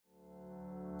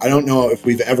I don't know if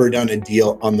we've ever done a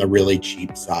deal on the really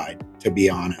cheap side, to be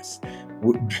honest.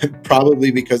 Probably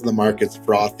because the market's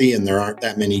frothy and there aren't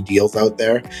that many deals out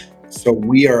there. So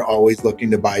we are always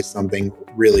looking to buy something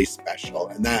really special.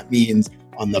 And that means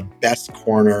on the best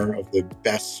corner of the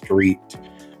best street.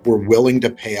 We're willing to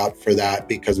pay up for that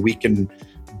because we can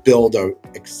build an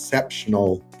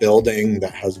exceptional building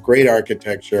that has great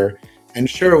architecture. And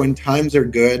sure, when times are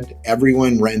good,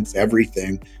 everyone rents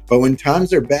everything. But when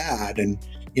times are bad, and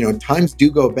times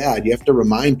do go bad, you have to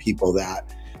remind people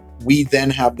that we then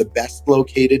have the best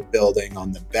located building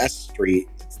on the best street.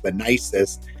 It's the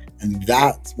nicest. And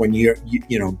that's when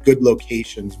good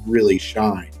locations really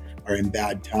shine, or in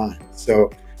bad times. So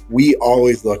we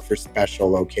always look for special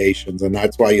locations. And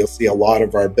that's why you'll see a lot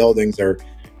of our buildings are,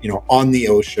 on the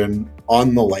ocean,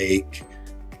 on the lake,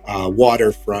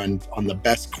 waterfront, on the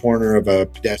best corner of a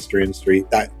pedestrian street.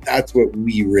 That's what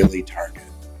we really target.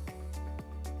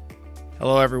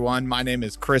 Hello, everyone. My name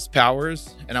is Chris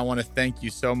Powers, and I want to thank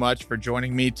you so much for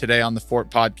joining me today on the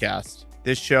Fort Podcast.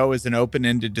 This show is an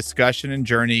open-ended discussion and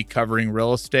journey covering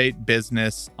real estate,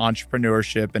 business,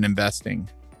 entrepreneurship, and investing.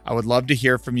 I would love to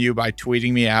hear from you by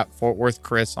tweeting me at Fort Worth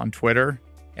Chris on Twitter.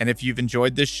 And if you've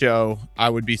enjoyed this show, I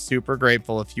would be super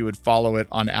grateful if you would follow it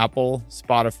on Apple,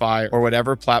 Spotify, or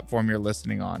whatever platform you're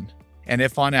listening on. And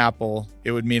if on Apple,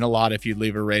 it would mean a lot if you'd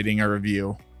leave a rating or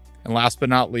review. And last but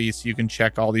not least, you can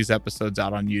check all these episodes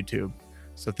out on YouTube.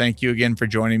 So thank you again for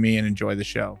joining me and enjoy the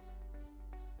show.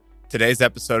 Today's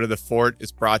episode of The Fort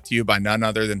is brought to you by none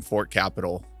other than Fort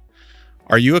Capital.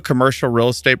 Are you a commercial real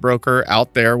estate broker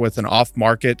out there with an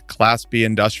off-market Class B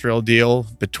industrial deal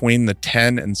between the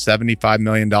 $10 and $75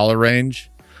 million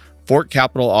range? Fort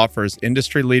Capital offers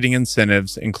industry-leading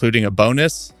incentives, including a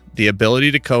bonus, the ability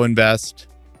to co-invest,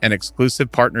 and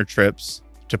exclusive partner trips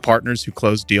to partners who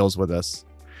close deals with us.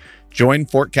 Join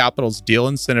Fort Capital's Deal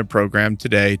Incentive Program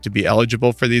today to be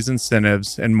eligible for these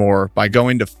incentives and more by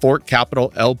going to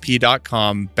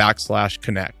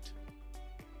fortcapitallp.com/connect.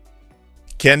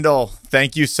 Kendal,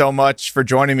 thank you so much for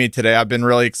joining me today. I've been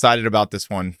really excited about this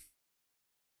one.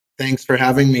 Thanks for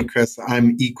having me, Chris.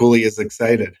 I'm equally as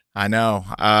excited. I know.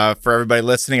 For everybody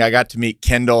listening, I got to meet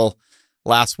Kendal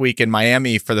last week in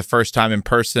Miami for the first time in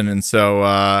person, and so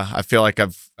I feel like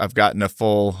I've gotten a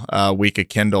full week of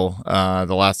Kendal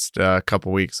the last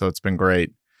couple weeks, so it's been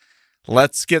great.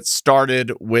 Let's get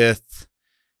started with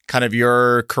kind of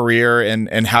your career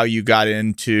and how you got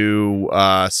into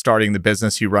starting the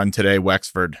business you run today,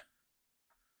 Wexford.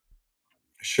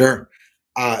 Sure.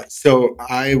 So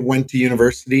I went to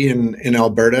university in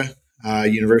Alberta,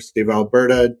 University of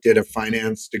Alberta, did a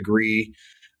finance degree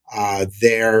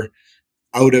there.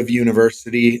 Out of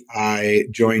university, I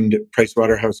joined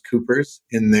PricewaterhouseCoopers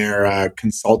in their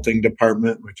consulting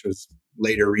department, which was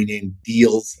later renamed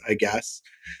Deals, I guess.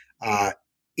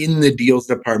 In the Deals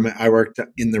department, I worked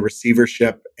in the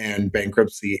receivership and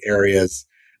bankruptcy areas,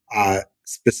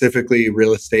 specifically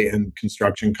real estate and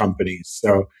construction companies.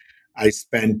 So I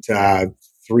spent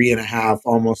 3.5,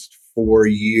 almost 4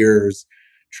 years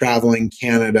traveling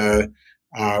Canada,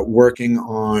 working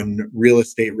on real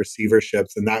estate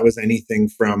receiverships. And that was anything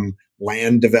from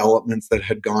land developments that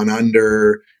had gone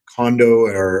under,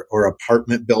 condo or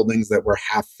apartment buildings that were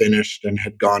half finished and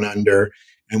had gone under.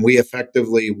 And we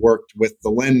effectively worked with the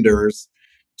lenders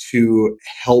to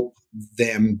help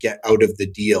them get out of the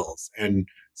deals. And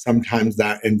sometimes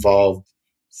that involved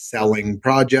selling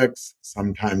projects.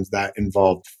 Sometimes that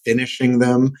involved finishing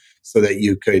them so that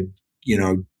you could,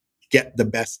 get the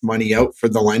best money out for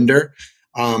the lender.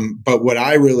 But what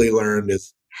I really learned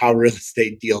is how real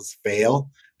estate deals fail,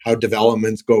 how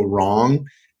developments go wrong.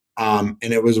 And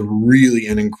it was really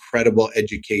an incredible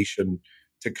education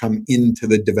to come into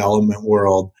the development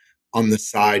world on the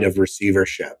side of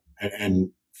receivership and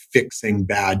fixing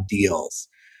bad deals.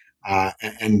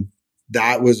 And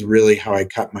that was really how I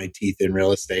cut my teeth in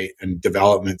real estate and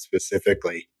development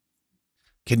specifically.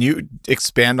 Can you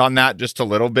expand on that just a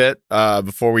little bit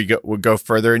before we go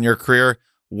further in your career?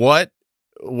 What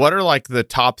are like the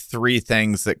top 3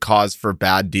 things that cause for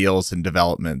bad deals and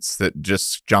developments that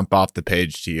just jump off the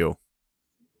page to you?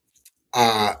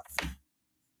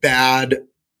 Bad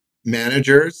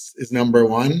managers is number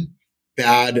 1.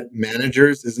 Bad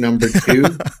managers is number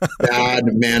 2.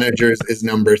 Bad managers is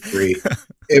number 3.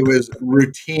 It was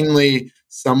routinely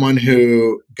someone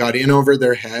who got in over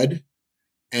their head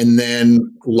and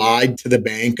then lied to the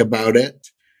bank about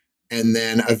it. And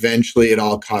then eventually it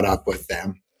all caught up with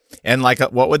them. And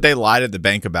what would they lie to the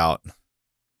bank about?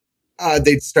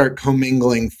 They'd start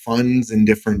commingling funds in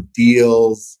different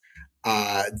deals.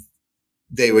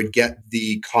 They would get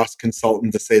the cost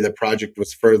consultant to say the project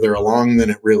was further along than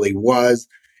it really was.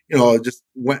 just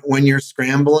when you're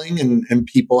scrambling and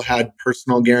people had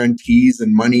personal guarantees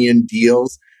and money in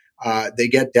deals, they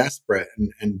get desperate,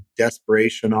 and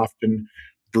desperation often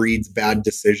breeds bad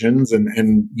decisions.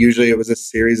 And usually it was a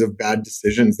series of bad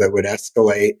decisions that would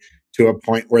escalate to a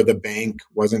point where the bank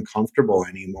wasn't comfortable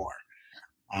anymore.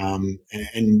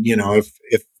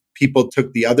 If people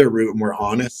took the other route and were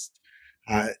honest,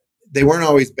 uh, they weren't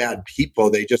always bad people.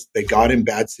 They got in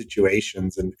bad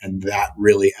situations, and that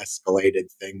really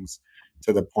escalated things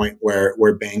to the point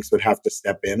where banks would have to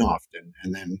step in often,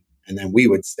 and then we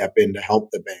would step in to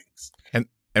help the banks. And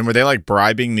and were they like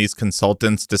bribing these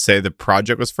consultants to say the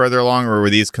project was further along, or were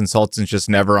these consultants just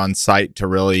never on site to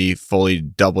really fully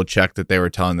double check that they were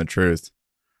telling the truth?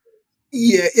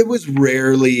 Yeah, it was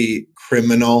rarely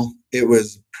criminal. It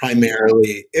was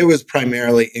primarily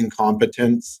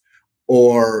incompetence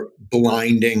or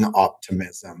blinding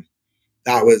optimism.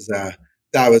 That was a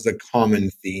that was a common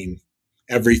theme.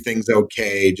 Everything's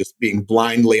okay, just being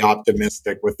blindly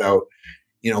optimistic without,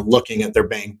 looking at their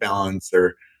bank balance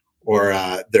or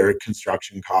their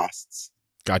construction costs.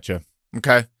 Gotcha.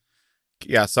 Okay.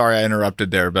 Yeah, sorry I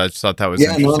interrupted there, but I just thought that was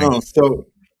Yeah, no, interesting. no.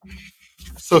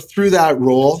 So through that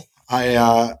role,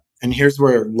 and here's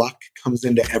where luck comes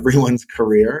into everyone's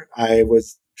career. I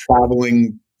was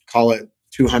traveling, call it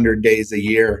 200 days a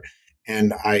year,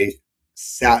 and I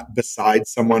sat beside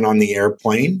someone on the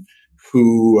airplane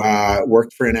who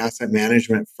worked for an asset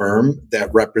management firm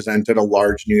that represented a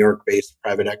large New York-based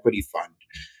private equity fund.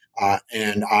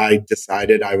 And I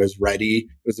decided I was ready.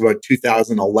 It was about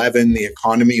 2011. The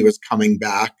economy was coming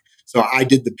back. So I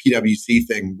did the PwC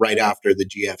thing right after the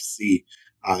GFC.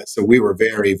 So we were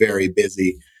very, very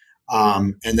busy.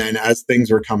 And then as things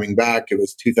were coming back, it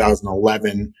was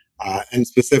 2011. And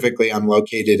specifically, I'm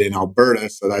located in Alberta.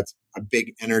 So that's a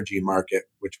big energy market,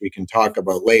 which we can talk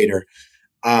about later.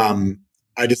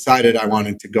 I decided I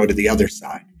wanted to go to the other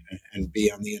side and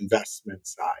be on the investment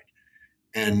side.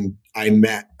 And I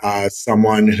met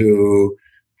someone who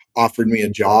offered me a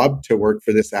job to work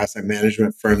for this asset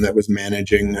management firm that was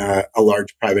managing a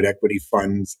large private equity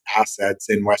fund's assets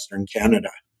in Western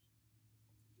Canada.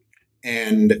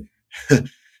 And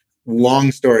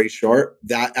long story short,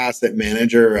 that asset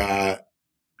management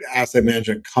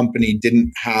company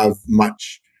didn't have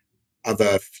much of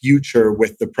a future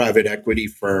with the private equity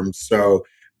firm. So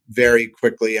very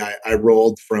quickly, I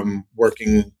rolled from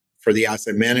working for the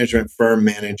asset management firm,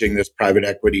 managing this private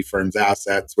equity firm's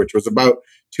assets, which was about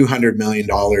 $200 million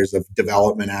of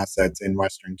development assets in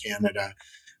Western Canada,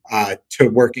 to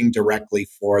working directly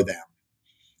for them.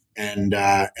 And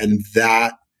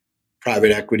that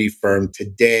private equity firm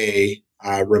today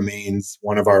remains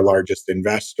one of our largest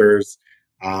investors.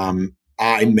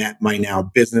 I met my now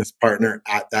business partner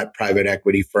at that private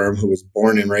equity firm who was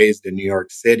born and raised in New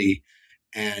York City.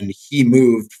 And he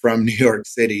moved from New York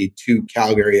City to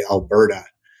Calgary, Alberta,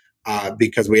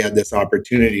 because we had this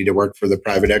opportunity to work for the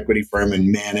private equity firm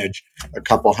and manage a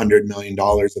couple $100 million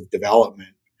of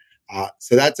development.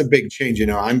 So that's a big change.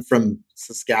 I'm from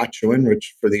Saskatchewan,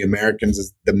 which for the Americans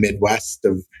is the Midwest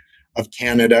of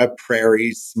Canada,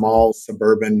 prairie, small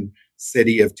suburban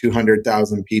city of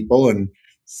 200,000 people. And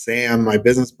Sam, my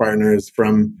business partner, is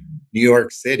from New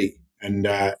York City. And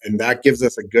that gives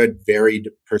us a good,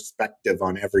 varied perspective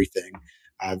on everything,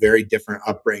 very different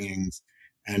upbringings.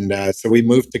 And so we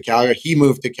moved to Calgary. He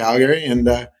moved to Calgary, and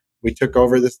we took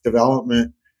over this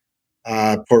development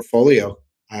portfolio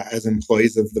as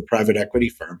employees of the private equity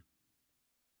firm.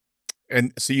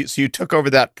 And so you took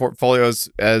over that portfolio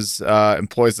as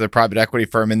employees of the private equity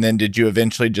firm, and then did you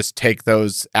eventually just take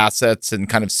those assets and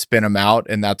kind of spin them out,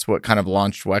 and that's what kind of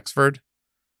launched Wexford?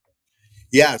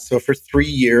 Yeah, so for 3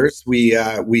 years we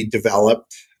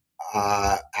developed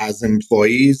as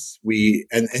employees.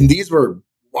 And these were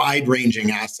wide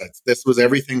ranging assets. This was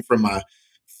everything from a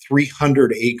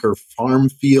 300-acre farm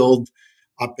field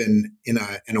up in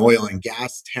an oil and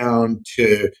gas town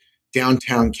to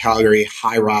downtown Calgary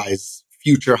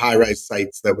future high rise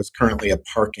sites that was currently a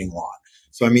parking lot.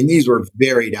 So I mean, these were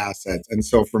varied assets. And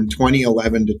so from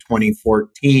 2011 to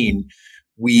 2014,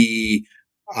 we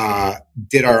uh,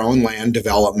 did our own land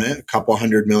development, a couple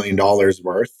 $100 million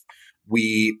worth.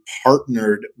 We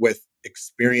partnered with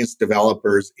experienced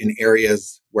developers in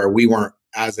areas where we weren't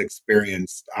as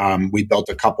experienced. We built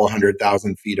a couple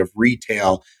 100,000 feet of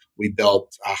retail. We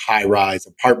built a high-rise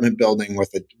apartment building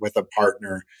with a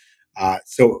partner.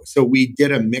 So we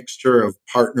did a mixture of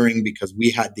partnering because we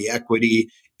had the equity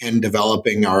and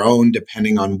developing our own,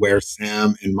 depending on where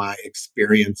Sam and my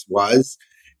experience was.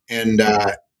 And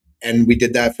we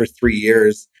did that for 3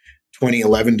 years.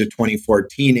 2011 to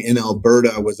 2014 in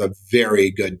Alberta was a very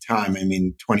good time. I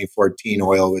mean, 2014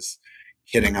 oil was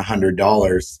hitting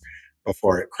 $100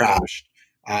 before it crashed.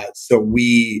 So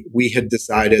we had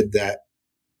decided that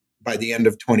by the end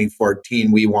of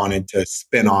 2014, we wanted to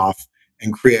spin off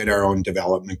and create our own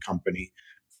development company.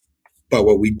 But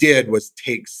what we did was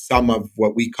take some of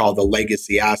what we call the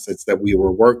legacy assets that we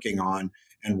were working on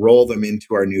and roll them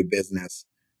into our new business.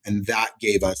 And that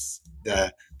gave us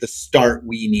the start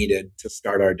we needed to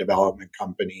start our development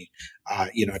company,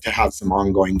 to have some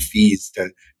ongoing fees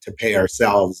to pay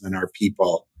ourselves and our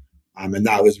people. And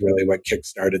that was really what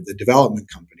kickstarted the development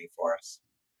company for us.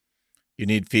 You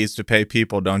need fees to pay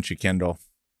people, don't you, Kendal?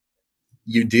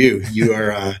 You do. You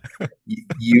are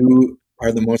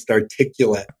the most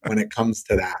articulate when it comes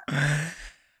to that.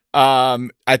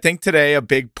 I think today a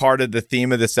big part of the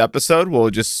theme of this episode will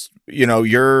just,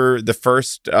 you're the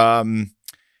first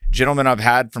gentleman I've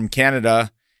had from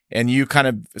Canada, and you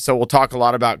so we'll talk a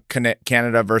lot about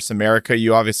Canada versus America.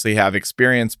 You obviously have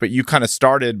experience, but you kind of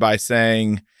started by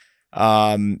saying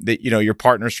that, your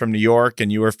partner's from New York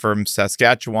and you were from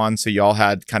Saskatchewan. So y'all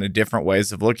had kind of different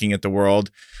ways of looking at the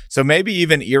world. So maybe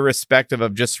even irrespective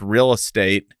of just real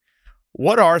estate,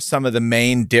 what are some of the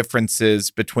main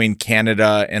differences between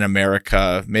Canada and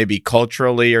America, maybe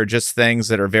culturally, or just things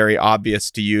that are very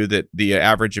obvious to you that the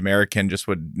average American just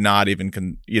would not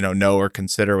even, know or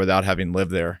consider without having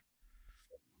lived there?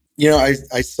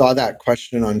 I saw that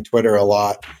question on Twitter a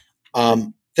lot.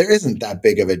 There isn't that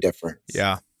big of a difference.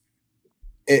 Yeah.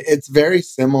 It's very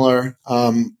similar.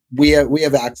 We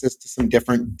have access to some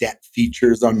different debt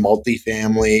features on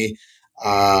multifamily.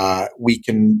 We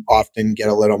can often get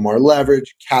a little more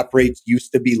leverage. Cap rates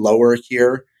used to be lower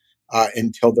here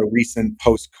until the recent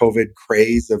post-COVID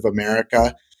craze of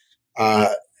America.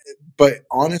 But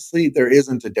honestly, there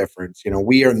isn't a difference.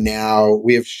 We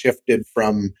have shifted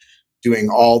from doing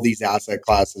all these asset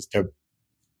classes to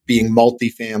being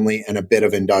multifamily and a bit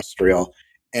of industrial.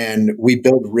 And we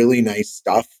build really nice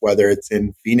stuff, whether it's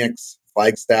in Phoenix,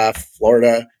 Flagstaff,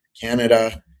 Florida,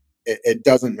 Canada. It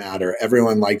doesn't matter.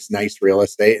 Everyone likes nice real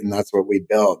estate, and that's what we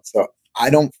build. So I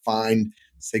don't find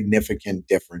significant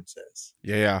differences.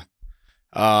 Yeah.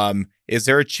 Is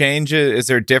there a change? Is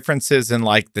there differences in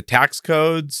like the tax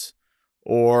codes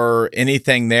or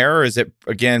anything there? Or is it,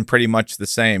 again, pretty much the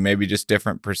same, maybe just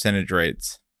different percentage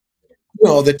rates?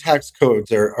 No, the tax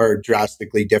codes are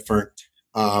drastically different.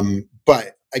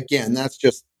 But again, that's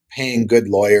just paying good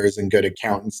lawyers and good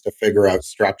accountants to figure out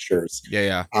structures.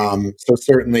 Yeah. So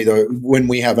certainly, when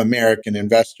we have American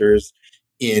investors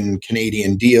in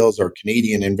Canadian deals or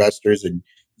Canadian investors in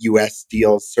U.S.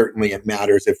 deals, certainly it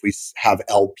matters if we have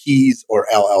LPs or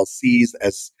LLCs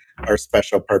as our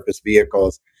special purpose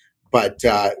vehicles. But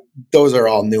those are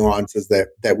all nuances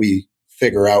that we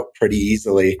figure out pretty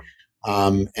easily.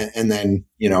 And then,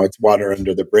 it's water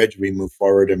under the bridge. We move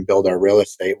forward and build our real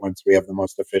estate once we have the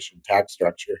most efficient tax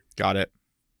structure. Got it.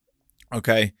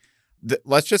 Okay.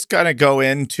 Let's just kind of go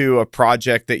into a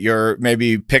project that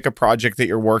maybe pick a project that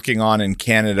you're working on in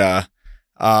Canada.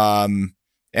 And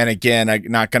again, I'm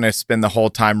not going to spend the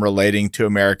whole time relating to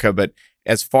America, but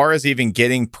as far as even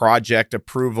getting project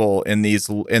approval in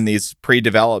these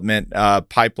pre-development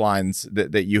pipelines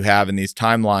that you have in these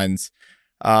timelines,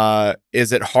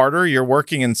 is it harder? You're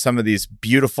working in some of these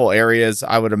beautiful areas.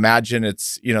 I would imagine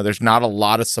it's, there's not a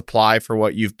lot of supply for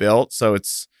what you've built. So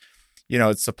it's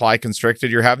supply constricted.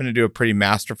 You're having to do a pretty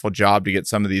masterful job to get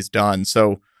some of these done.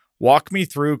 So walk me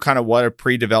through kind of what a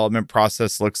pre-development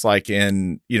process looks like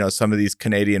in, some of these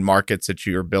Canadian markets that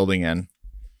you're building in.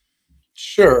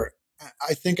 Sure.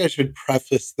 I think I should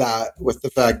preface that with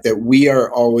the fact that we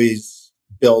are always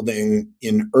building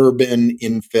in urban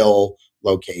infill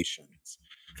locations.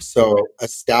 So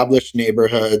established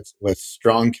neighborhoods with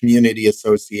strong community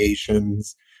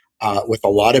associations, with a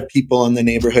lot of people on the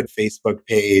neighborhood Facebook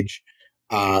page,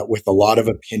 with a lot of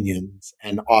opinions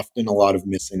and often a lot of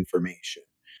misinformation.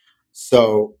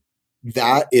 So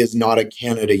that is not a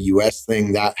Canada US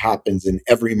thing. That happens in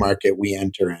every market we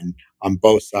enter in on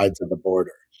both sides of the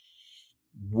border.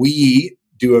 We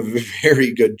do a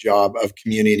very good job of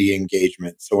community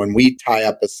engagement. So when we tie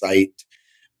up a site,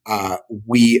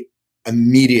 we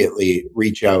immediately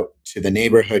reach out to the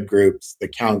neighborhood groups, the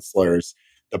counselors,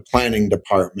 the planning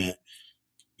department.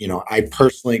 I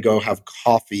personally go have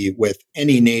coffee with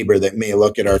any neighbor that may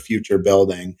look at our future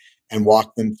building and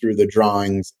walk them through the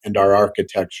drawings and our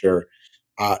architecture.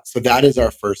 So that is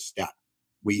our first step.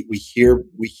 We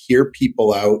hear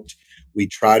people out. We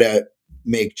try to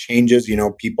make changes.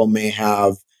 People may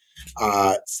have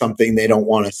something they don't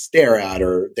want to stare at,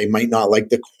 or they might not like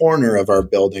the corner of our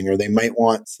building, or they might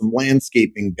want some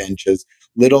landscaping benches,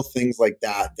 little things like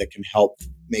that can help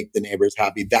make the neighbors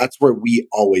happy. That's where we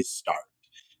always start.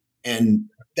 And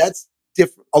that's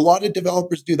a lot of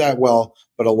developers do that well,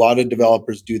 but a lot of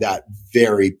developers do that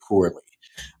very poorly,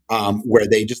 where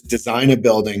they just design a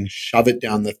building, shove it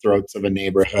down the throats of a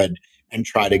neighborhood, and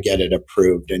try to get it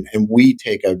approved. And we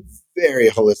take a very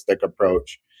holistic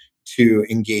approach to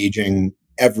engaging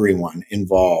everyone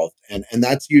involved. And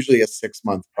that's usually a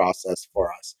 6-month process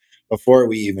for us before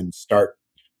we even start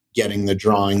getting the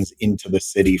drawings into the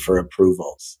city for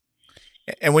approvals.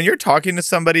 And when you're talking to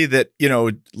somebody that,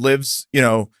 lives,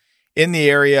 in the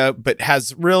area, but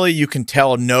has really, you can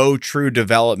tell, no true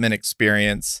development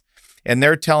experience, and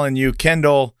they're telling you,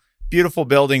 Kendal, beautiful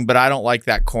building, but I don't like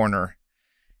that corner.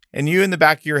 And you in the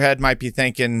back of your head might be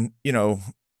thinking,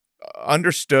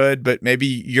 understood, but maybe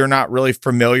you're not really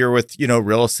familiar with,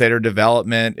 real estate or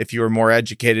development. If you were more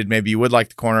educated, maybe you would like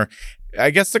the corner. I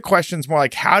guess the question's more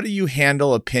like, how do you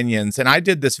handle opinions? And I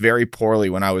did this very poorly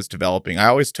when I was developing. I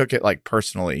always took it like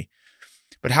personally.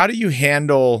 But how do you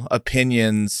handle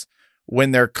opinions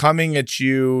when they're coming at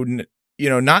you,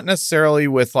 not necessarily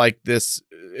with like this,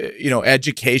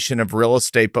 education of real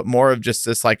estate, but more of just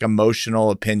this like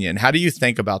emotional opinion? How do you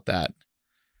think about that?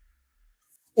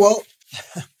 Well,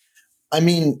 I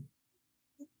mean,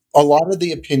 a lot of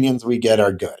the opinions we get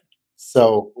are good.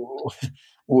 So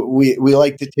we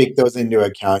like to take those into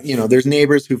account. There's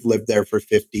neighbors who've lived there for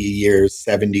 50 years,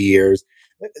 70 years.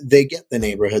 They get the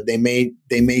neighborhood. They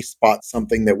may spot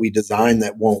something that we design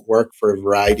that won't work for a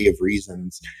variety of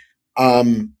reasons.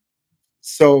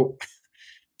 So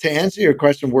to answer your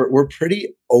question, we're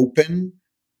pretty open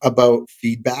about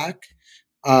feedback.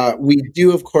 We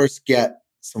do, of course, get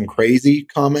some crazy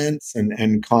comments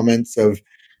and comments of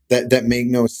that make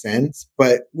no sense,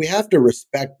 but we have to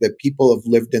respect that people have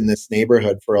lived in this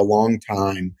neighborhood for a long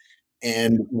time,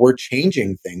 and we're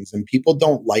changing things, and people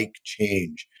don't like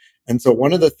change. And so,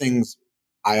 one of the things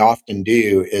I often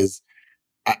do is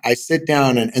I sit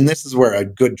down, and this is where a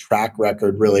good track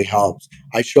record really helps.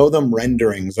 I show them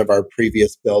renderings of our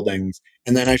previous buildings,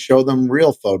 and then I show them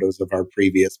real photos of our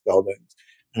previous buildings.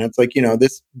 And it's like,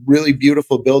 this really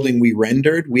beautiful building we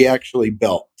rendered, we actually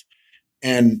built.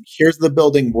 And here's the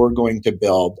building we're going to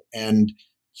build. And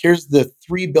here's the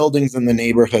 3 buildings in the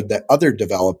neighborhood that other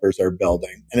developers are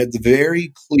building. And it's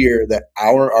very clear that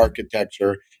our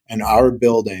architecture and our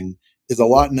building is a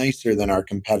lot nicer than our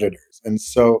competitors. And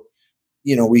so,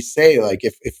 we say, like,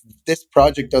 if this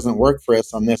project doesn't work for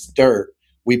us on this dirt,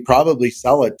 we probably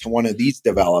sell it to one of these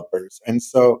developers. And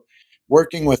so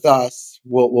working with us,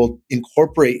 we'll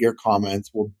incorporate your comments,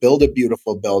 we'll build a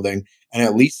beautiful building, and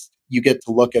at least you get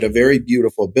to look at a very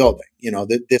beautiful building.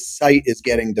 That this site is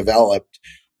getting developed.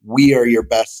 We are your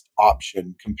best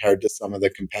option compared to some of the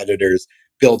competitors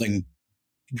building,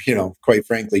 quite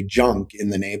frankly, junk in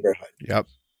the neighborhood. Yep.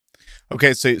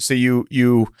 Okay, so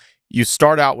you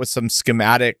start out with some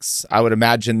schematics. I would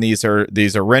imagine these are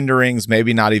renderings,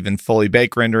 maybe not even fully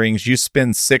baked renderings. You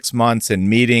spend 6 months in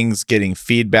meetings getting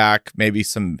feedback, maybe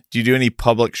do you do any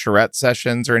public charrette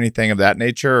sessions or anything of that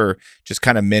nature, or just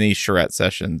kind of mini charrette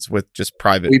sessions with just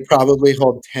private? We probably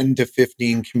hold 10 to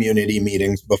 15 community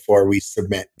meetings before we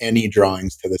submit any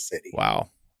drawings to the city.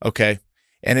 Wow. Okay.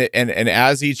 And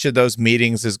as each of those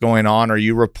meetings is going on, are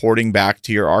you reporting back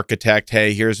to your architect,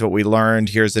 hey, here's what we learned,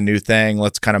 here's a new thing,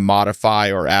 let's kind of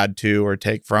modify or add to or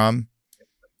take from?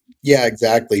 Yeah,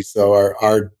 exactly. So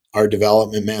our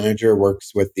development manager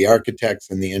works with the architects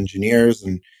and the engineers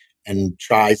and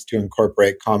tries to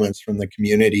incorporate comments from the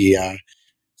community,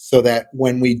 so that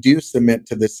when we do submit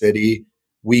to the city,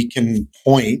 we can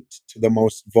point to the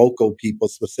most vocal people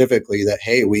specifically that,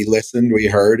 hey, we listened, we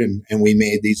heard, and we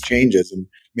made these changes. And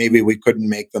maybe we couldn't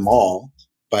make them all,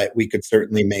 but we could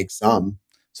certainly make some.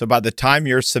 So by the time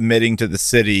you're submitting to the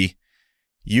city,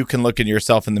 you can look at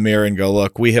yourself in the mirror and go,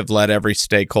 look, we have let every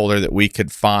stakeholder that we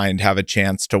could find have a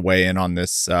chance to weigh in on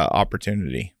this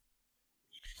opportunity.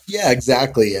 Yeah,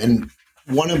 exactly. And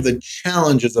one of the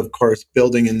challenges, of course,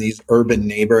 building in these urban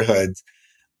neighborhoods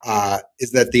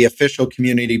is that the official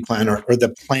community plan or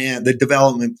the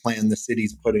development plan the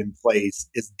city's put in place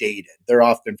is dated. They're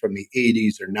often from the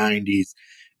 80s or 90s.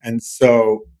 And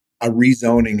so a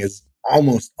rezoning is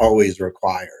almost always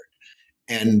required.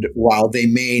 And while they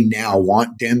may now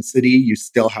want density, you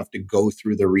still have to go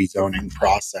through the rezoning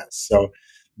process. So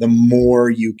the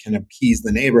more you can appease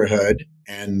the neighborhood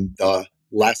and the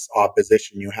less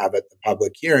opposition you have at the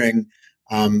public hearing,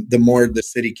 the more the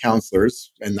city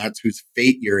councilors, and that's whose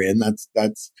fate you're in, that's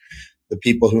the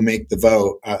people who make the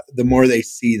vote, the more they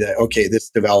see that, okay, this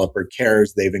developer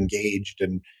cares, they've engaged,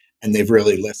 and they've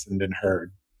really listened and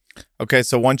heard. Okay,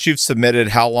 so once you've submitted,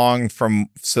 how long from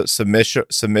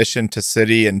submission to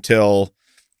city until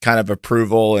kind of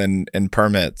approval and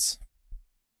permits?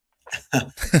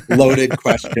 Loaded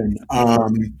question.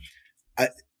 I,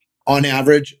 on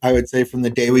average, I would say from the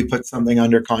day we put something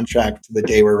under contract to the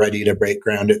day we're ready to break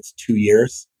ground, it's 2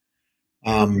 years.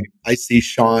 I see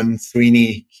Sean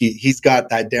Sweeney, he's got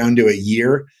that down to a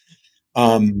year.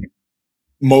 Um,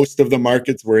 Most of the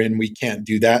markets we're in, we can't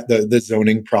do that. The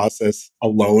zoning process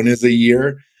alone is a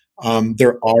year.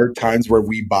 There are times where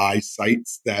we buy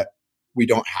sites that we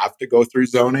don't have to go through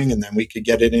zoning and then we could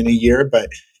get it in a year. But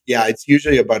yeah, it's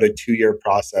usually about a 2 year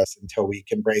process until we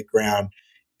can break ground.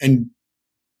 And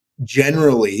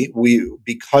generally,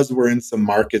 because we're in some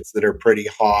markets that are pretty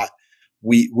hot,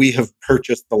 we have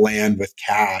purchased the land with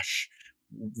cash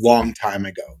long time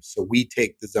ago. So we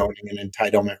take the zoning and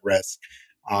entitlement risk.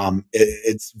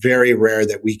 It's very rare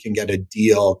that we can get a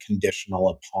deal conditional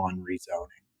upon rezoning.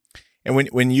 And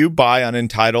when you buy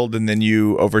unentitled and then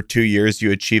you over 2 years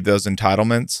you achieve those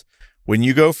entitlements, when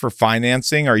you go for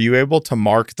financing, are you able to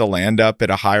mark the land up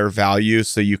at a higher value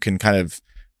so you can kind of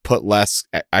put less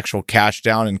actual cash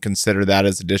down and consider that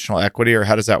as additional equity, or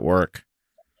how does that work?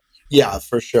 Yeah,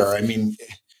 for sure. I mean,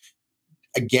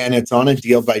 again, it's on a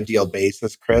deal by deal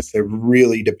basis, Chris. It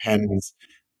really depends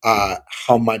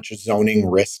how much zoning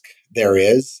risk there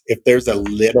is. If there's a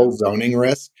little zoning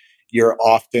risk, you're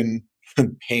often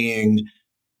paying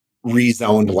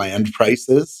rezoned land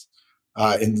prices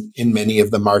in many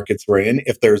of the markets we're in.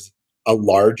 If there's a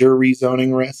larger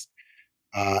rezoning risk,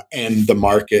 and the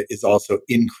market is also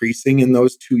increasing in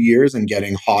those 2 years and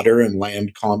getting hotter, and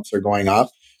land comps are going up,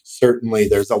 certainly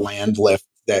there's a land lift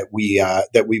that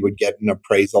we would get an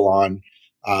appraisal on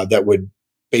that would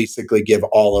basically give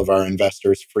all of our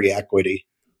investors free equity.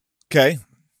 Okay.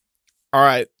 All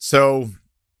right. So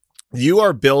you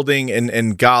are building,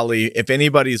 and golly, if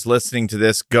anybody's listening to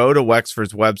this, go to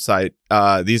Wexford's website.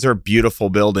 These are beautiful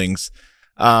buildings.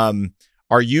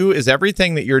 Is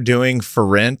everything that you're doing for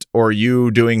rent, or are you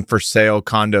doing for sale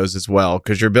condos as well?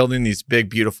 Because you're building these big,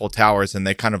 beautiful towers and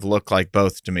they kind of look like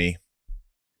both to me.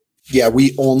 Yeah,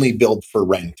 we only build for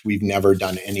rent. We've never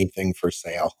done anything for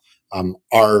sale.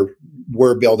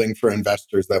 We're building for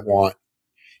investors that want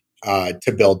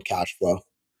to build cash flow.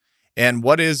 And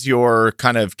what is your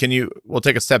we'll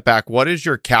take a step back. What is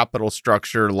your capital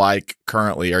structure like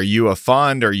currently? Are you a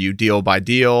fund? Are you deal by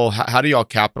deal? How do y'all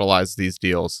capitalize these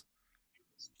deals?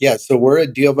 Yeah, so we're a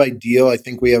deal by deal. I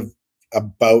think we have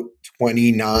about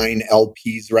 29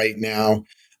 LPs right now.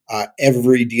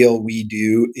 Every deal we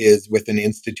do is with an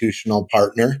institutional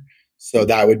partner. So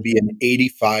that would be an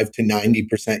 85 to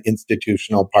 90%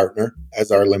 institutional partner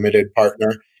as our limited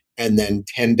partner. And then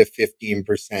 10 to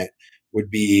 15% would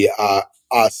be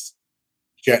us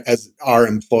as our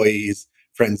employees,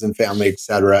 friends and family, et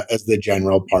cetera, as the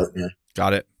general partner.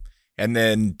 Got it. And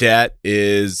then debt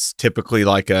is typically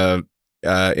like a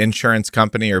insurance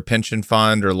company or pension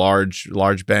fund or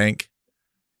large bank.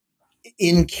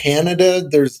 In Canada,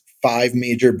 there's five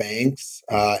major banks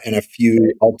and a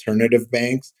few alternative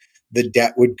banks. The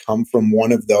debt would come from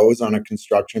one of those on a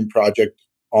construction project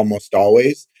almost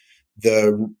always.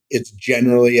 It's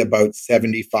generally about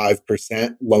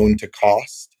 75% loan to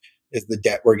cost is the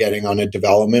debt we're getting on a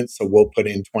development. So we'll put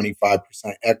in 25%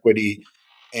 equity,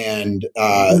 and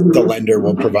the lender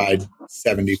will provide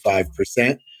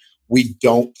 75%. We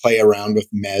don't play around with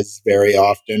mezz very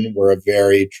often. We're a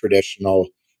very traditional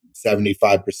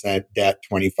 75% debt,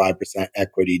 25%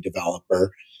 equity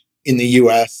developer. In the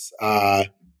US,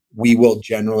 we will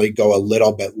generally go a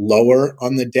little bit lower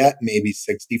on the debt, maybe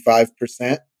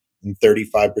 65% and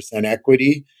 35%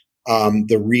 equity.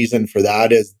 The reason for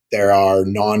that is there are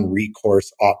non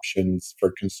recourse options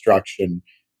for construction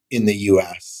in the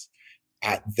US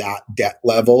at that debt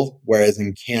level, whereas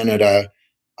in Canada,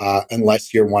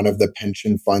 unless you're one of the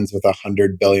pension funds with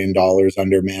 $100 billion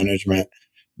under management,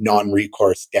 non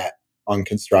recourse debt on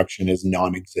construction is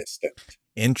non existent.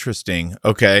 Interesting.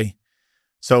 Okay.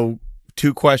 So,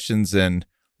 two questions then.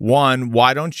 One,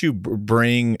 why don't you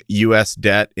bring US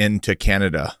debt into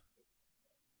Canada?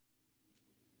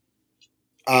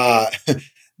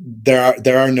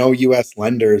 There are no U.S.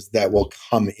 lenders that will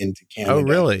come into Canada. Oh,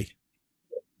 really?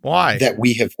 Why? That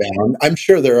we have found. I'm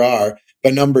sure there are,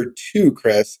 but number two,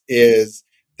 Chris, is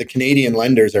the Canadian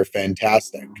lenders are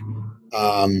fantastic.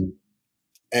 And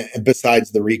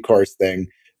besides the recourse thing,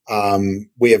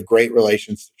 we have great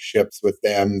relationships with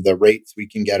them. The rates we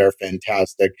can get are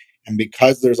fantastic, and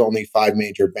because there's only five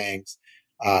major banks,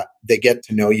 they get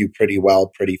to know you pretty well,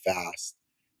 pretty fast.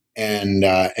 And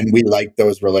we like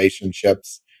those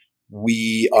relationships.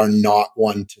 We are not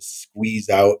one to squeeze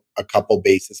out a couple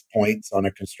basis points on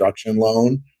a construction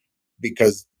loan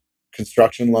because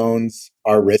construction loans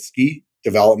are risky.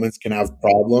 Developments can have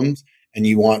problems, and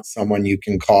you want someone you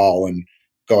can call and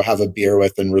go have a beer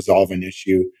with and resolve an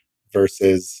issue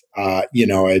versus, a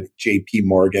JP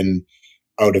Morgan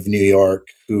out of New York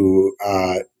who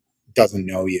doesn't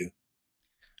know you.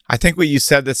 I think you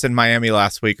said this in Miami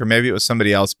last week, or maybe it was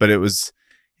somebody else, but it was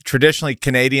traditionally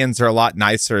Canadians are a lot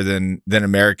nicer than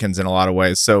Americans in a lot of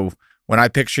ways. So when I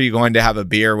picture you going to have a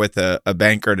beer with a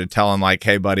banker to tell him like,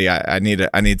 "Hey, buddy, I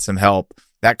need some help,"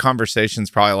 that conversation's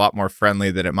probably a lot more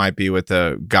friendly than it might be with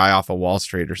a guy off of Wall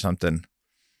Street or something.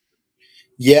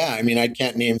 Yeah, I mean, I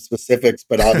can't name specifics,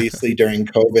 but obviously during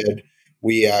COVID,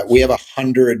 we have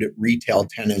 100 retail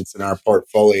tenants in our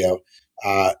portfolio.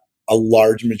 Uh, a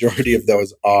large majority of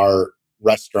those are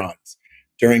restaurants.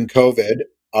 During COVID,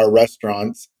 our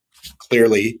restaurants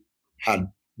clearly had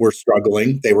were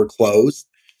struggling; they were closed.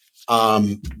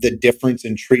 The difference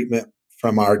in treatment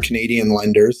from our Canadian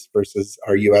lenders versus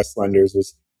our U.S. lenders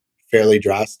was fairly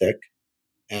drastic,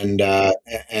 and uh,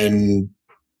 and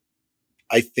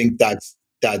I think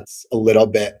that's a little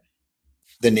bit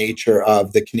the nature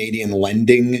of the Canadian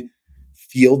lending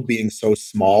field being so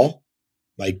small.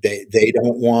 Like they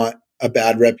don't want a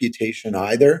bad reputation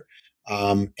either.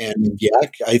 And yeah,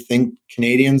 I think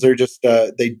Canadians are just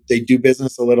they do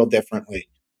business a little differently,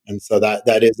 and so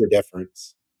that is a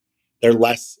difference. They're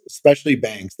less, especially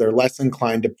banks, they're less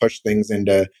inclined to push things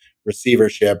into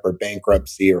receivership or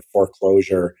bankruptcy or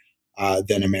foreclosure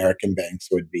than American banks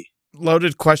would be.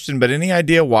 Loaded question, but any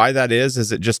idea why that is?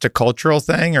 Is it just a cultural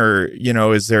thing, or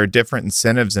is there different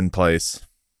incentives in place?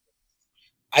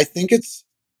 I think it's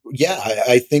yeah,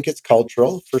 I think it's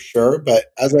cultural for sure. But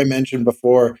as I mentioned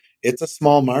before, it's a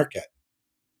small market,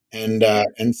 and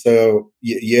so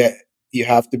you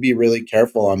have to be really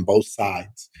careful on both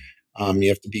sides. You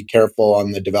have to be careful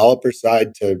on the developer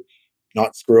side to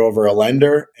not screw over a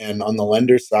lender, and on the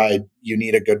lender side, you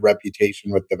need a good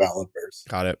reputation with developers.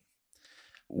 Got it.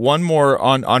 One more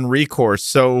on recourse.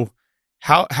 So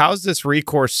how's this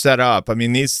recourse set up? I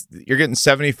mean, these you're getting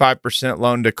 75%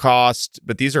 loan to cost,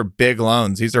 but these are big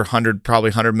loans. These are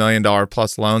probably $100 million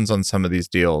plus loans on some of these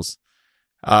deals.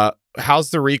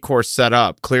 How's the recourse set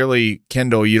up? Clearly,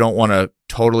 Kendal, you don't want to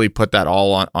totally put that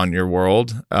all on your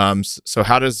world. So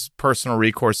how does personal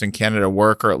recourse in Canada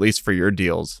work, or at least for your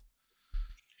deals?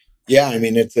 Yeah, I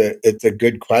mean it's a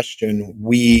good question.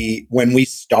 When we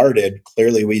started,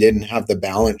 clearly we didn't have the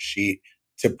balance sheet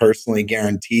to personally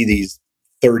guarantee these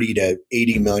 30 to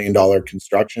 80 million dollar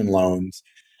construction loans.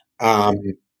 Um,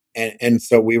 and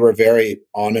so we were very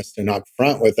honest and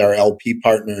upfront with our LP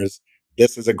partners.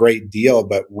 This is a great deal,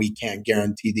 but we can't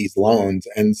guarantee these loans.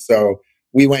 And so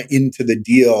we went into the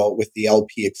deal with the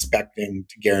LP expecting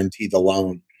to guarantee the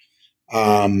loan.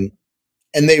 Um,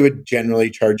 and they would generally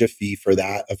charge a fee for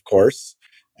that, of course,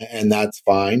 and that's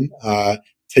fine.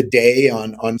 Today,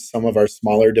 on some of our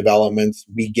smaller developments,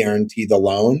 we guarantee the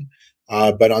loan,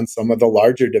 but on some of the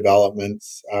larger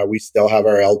developments, we still have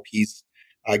our LPs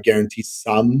guarantee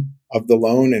some of the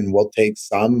loan, and we'll take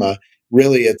some.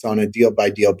 Really, it's on a deal by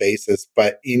deal basis.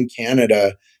 But in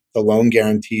Canada, the loan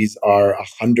guarantees are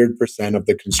 100% of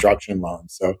the construction loan.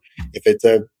 So if it's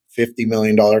a $50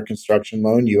 million construction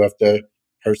loan, you have to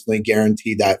personally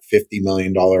guarantee that $50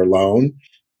 million loan.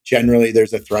 Generally,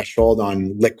 there's a threshold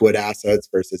on liquid assets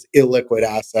versus illiquid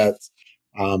assets,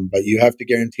 but you have to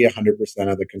guarantee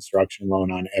 100% of the construction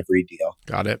loan on every deal.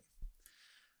 Got it.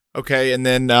 Okay, and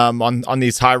then on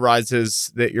these high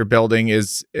rises that you're building,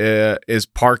 is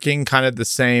parking kind of the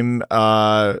same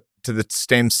to the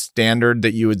same standard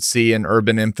that you would see in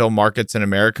urban infill markets in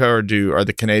America, or are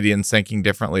the Canadians thinking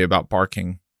differently about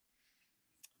parking?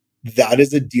 That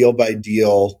is a deal by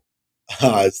deal,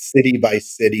 city by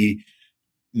city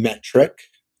metric.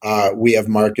 We have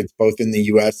markets both in the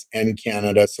US and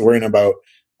Canada. So we're in about,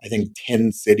 I think,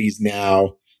 10 cities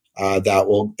now. That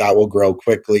will grow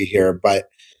quickly here. But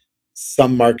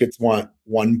some markets want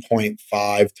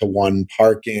 1.5 to 1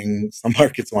 parking. Some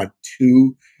markets want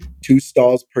two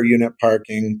stalls per unit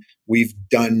parking. We've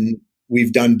done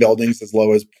buildings as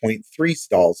low as zero point 0.3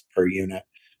 stalls per unit.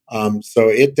 So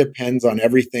it depends on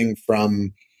everything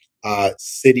from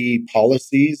city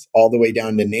policies all the way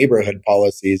down to neighborhood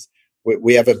policies.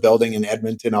 We have a building in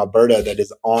Edmonton, Alberta, that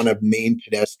is on a main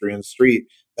pedestrian street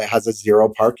that has a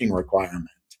zero parking requirement.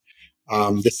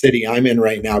 The city I'm in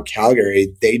right now,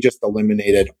 Calgary, they just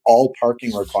eliminated all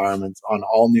parking requirements on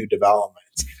all new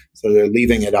developments. So they're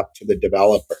leaving it up to the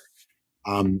developer.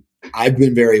 Um, I've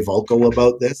been very vocal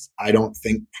about this. I don't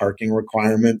think parking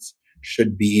requirements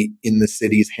should be in the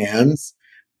city's hands.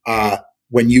 Uh,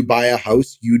 when you buy a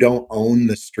house, you don't own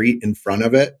the street in front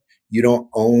of it. You don't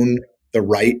own the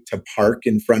right to park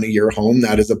in front of your home.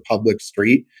 That is a public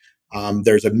street.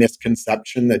 There's a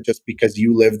misconception that just because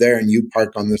you live there and you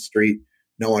park on the street,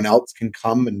 no one else can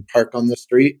come and park on the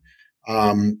street.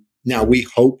 Now we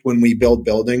hope when we build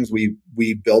buildings,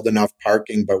 we build enough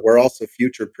parking, but we're also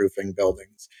future proofing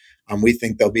buildings. We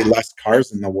think there'll be less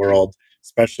cars in the world,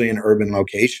 especially in urban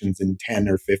locations in 10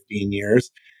 or 15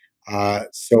 years.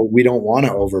 So we don't want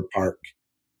to overpark.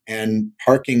 And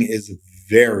parking is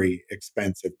very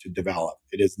expensive to develop.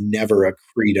 It is never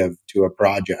accretive to a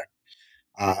project.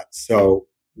 So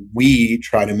we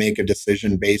try to make a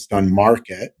decision based on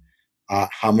market,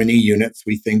 how many units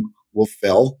we think will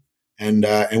fill, and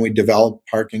we develop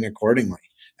parking accordingly.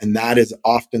 And that is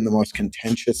often the most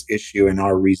contentious issue in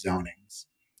our rezonings.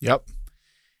 Yep.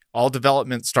 All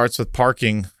development starts with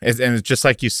parking, and it's just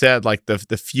like you said, like the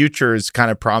future is kind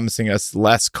of promising us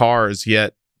less cars,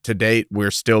 yet to date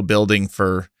we're still building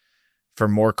for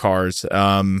more cars.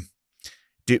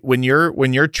 When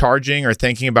you're charging or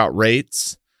thinking about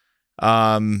rates,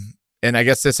 and I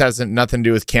guess this hasn't nothing to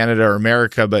do with Canada or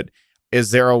America, but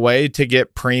is there a way to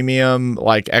get premium,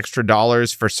 like extra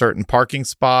dollars for certain parking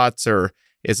spots, or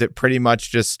is it pretty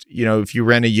much just, if you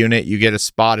rent a unit, you get a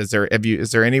spot? Is there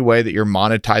any way that you're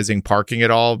monetizing parking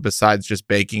at all besides just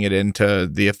baking it into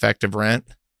the effective rent?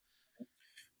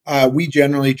 We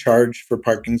generally charge for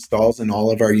parking stalls in all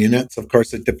of our units. Of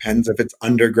course, it depends if it's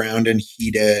underground and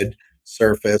heated,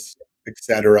 surface,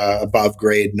 etc., above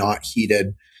grade, not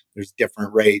heated. There's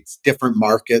different rates. Different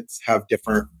markets have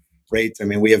different rates. I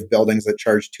mean, we have buildings that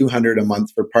charge $200 a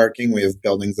month for parking. We have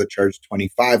buildings that charge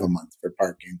 $25 a month for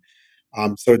parking.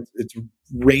 So it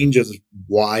ranges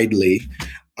widely.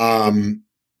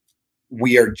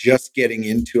 We are just getting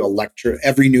into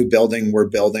every new building we're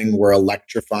building, we're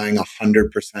electrifying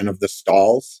 100% of the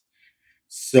stalls.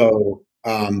 So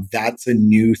that's a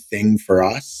new thing for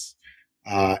us.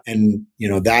 And,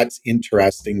 that's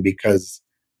interesting because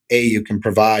A, you can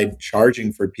provide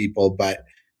charging for people, but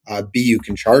B, you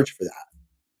can charge for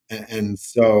that. And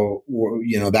so,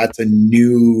 that's a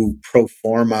new pro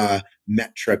forma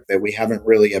metric that we haven't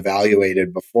really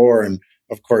evaluated before. And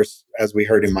of course, as we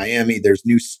heard in Miami, there's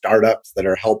new startups that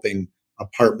are helping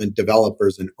apartment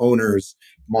developers and owners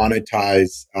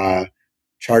monetize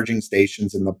charging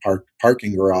stations in the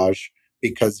parking garage,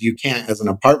 because you can't, as an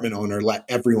apartment owner, let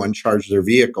everyone charge their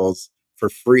vehicles for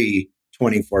free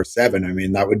 24/7. I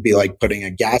mean, that would be like putting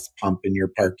a gas pump in your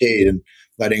parkade and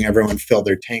letting everyone fill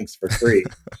their tanks for free.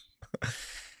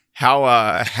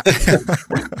 How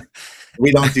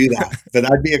We don't do that, but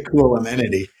that'd be a cool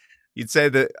amenity. You'd say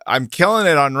that I'm killing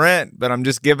it on rent, but I'm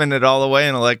just giving it all away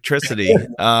in electricity.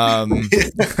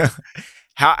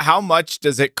 How much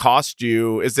does it cost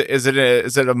you? Is it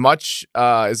a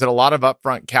lot of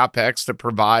upfront CapEx to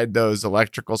provide those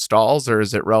electrical stalls, or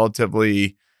is it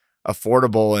relatively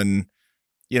affordable? And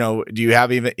do you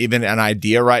have even an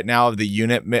idea right now of the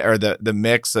unit or the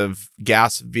mix of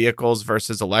gas vehicles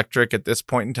versus electric at this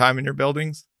point in time in your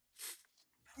buildings?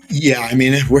 Yeah, I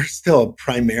mean, we're still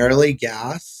primarily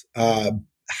gas.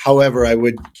 However, I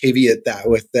would caveat that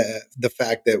with the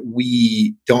fact that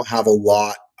we don't have a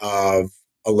lot of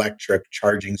electric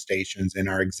charging stations in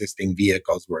our existing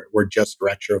vehicles. We're just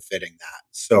retrofitting that.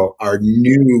 So our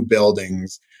new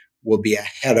buildings will be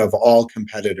ahead of all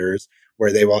competitors,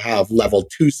 where they will have level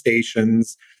 2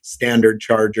 stations, standard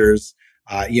chargers,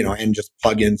 and just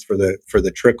plugins for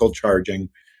the trickle charging.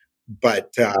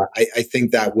 But I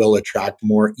think that will attract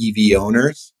more EV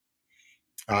owners.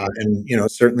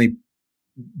 And certainly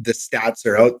the stats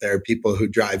are out there. People who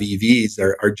drive EVs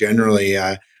are generally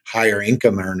higher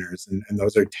income earners, and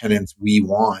those are tenants we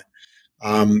want.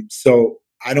 So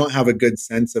I don't have a good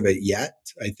sense of it yet.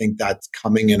 I think that's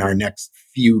coming in our next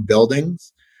few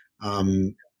buildings,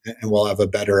 and we'll have a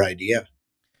better idea.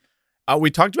 We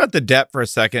talked about the debt for a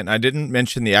second. I didn't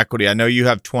mention the equity. I know you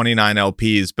have 29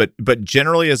 LPs, but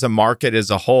generally as a market as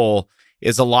a whole,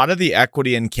 is a lot of the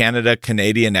equity in Canada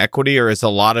Canadian equity, or is a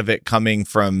lot of it coming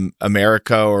from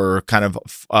America or kind of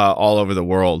all over the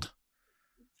world?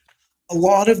 A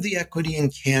lot of the equity in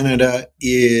Canada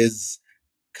is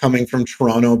coming from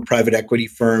Toronto private equity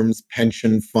firms,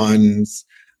 pension funds,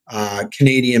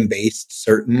 Canadian based,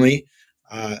 certainly.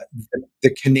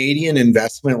 The Canadian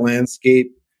investment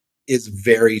landscape is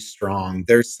very strong.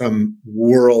 There's some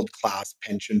world class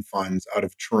pension funds out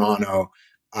of Toronto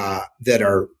that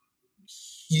are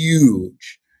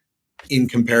huge in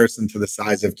comparison to the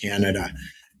size of Canada.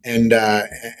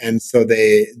 And so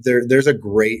there's a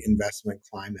great investment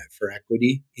climate for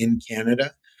equity in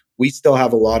Canada. We still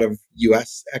have a lot of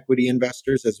U.S. equity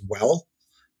investors as well,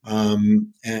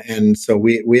 and so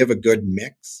we have a good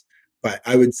mix. But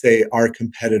I would say our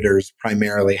competitors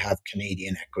primarily have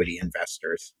Canadian equity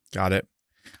investors. Got it.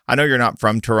 I know you're not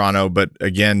from Toronto, but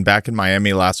again, back in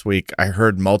Miami last week, I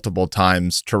heard multiple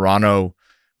times Toronto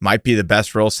might be the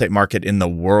best real estate market in the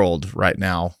world right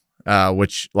now,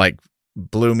 which like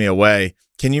blew me away.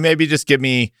 Can you maybe just give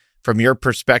me, from your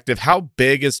perspective, how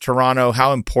big is Toronto?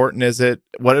 How important is it?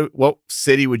 What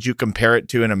city would you compare it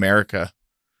to in America?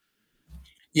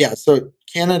 Yeah, so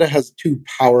Canada has two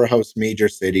powerhouse major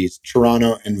cities,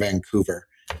 Toronto and Vancouver.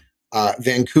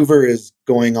 Vancouver is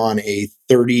going on a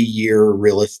 30-year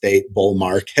real estate bull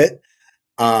market.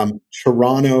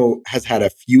 Toronto has had a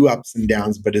few ups and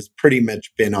downs, but has pretty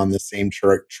much been on the same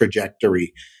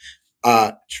trajectory.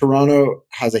 Toronto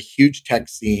has a huge tech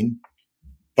scene,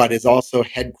 but is also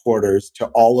headquarters to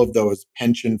all of those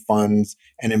pension funds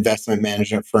and investment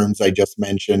management firms I just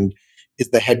mentioned, is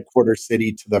the headquarters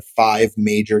city to the five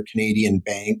major Canadian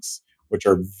banks, which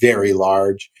are very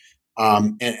large,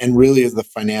 and really is the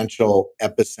financial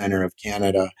epicenter of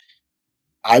Canada.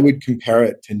 I would compare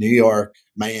it to New York,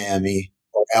 Miami,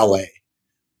 or LA.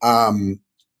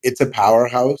 It's a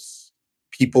powerhouse.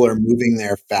 People are moving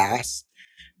there fast.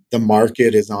 The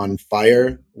market is on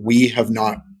fire. We have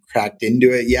not cracked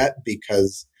into it yet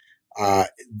because uh,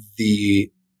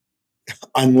 the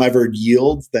unlevered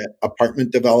yields that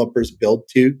apartment developers build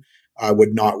to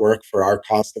would not work for our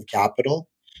cost of capital.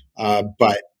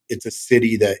 But it's a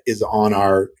city that is on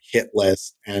our hit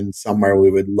list and somewhere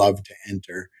we would love to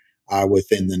enter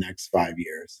within the next 5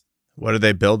 years. What are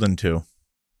they building to?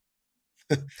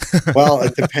 Well,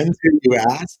 it depends who you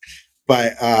ask,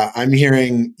 but I'm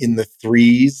hearing in the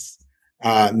threes,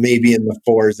 maybe in the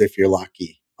fours if you're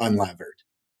lucky, unlevered.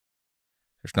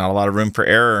 There's not a lot of room for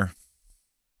error.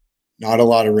 Not a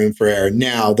lot of room for error.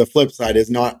 Now, the flip side is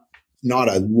not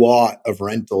a lot of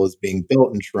rental is being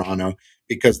built in Toronto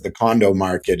because the condo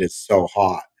market is so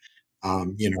hot.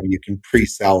 You can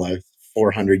pre-sell a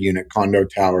 400 unit condo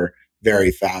tower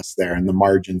very fast there, and the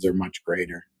margins are much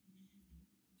greater.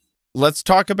 Let's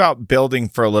talk about building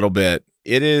for a little bit.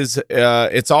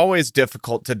 It's always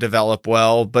difficult to develop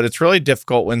well, but it's really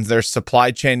difficult when there's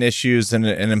supply chain issues and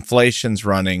inflation's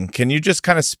running. Can you just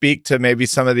kind of speak to maybe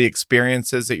some of the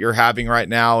experiences that you're having right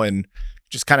now and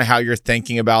just kind of how you're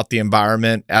thinking about the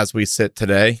environment as we sit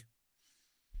today?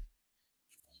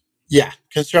 Yeah,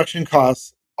 construction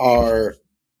costs are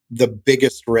the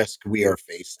biggest risk we are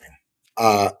facing.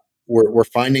 Uh, we're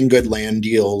finding good land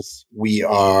deals. We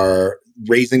are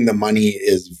raising the money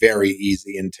is very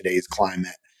easy in today's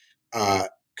climate. uh,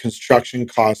 Construction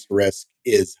cost risk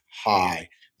is high.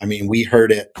 I mean, we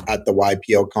heard it at the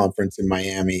YPO conference in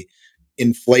Miami.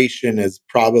 Inflation is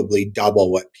probably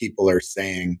double what people are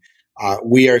saying.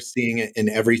 We are seeing it in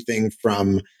everything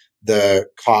from the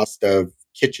cost of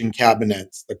kitchen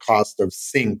cabinets, the cost of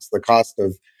sinks, the cost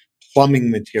of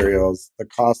plumbing materials, the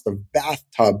cost of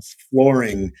bathtubs,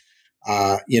 flooring.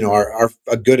 A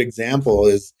good example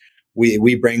is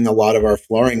we bring a lot of our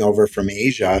flooring over from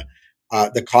Asia.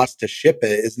 The cost to ship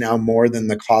it is now more than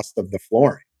the cost of the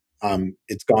flooring.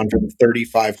 It's gone from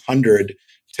 3,500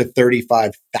 to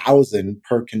 35,000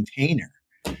 per container.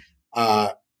 Uh,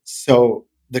 so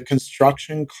the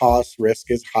construction cost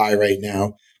risk is high right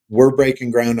now. We're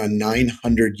breaking ground on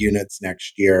 900 units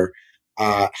next year,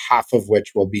 half of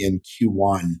which will be in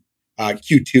Q1,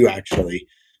 Q2 actually.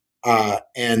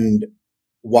 And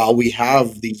while we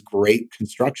have these great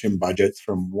construction budgets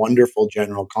from wonderful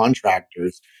general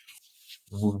contractors,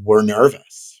 we're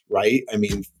nervous, right? I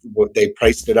mean, they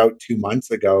priced it out 2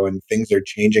 months ago, and things are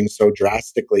changing so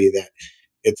drastically that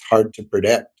it's hard to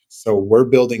predict. So we're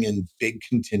building in big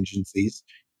contingencies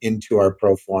into our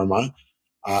pro forma.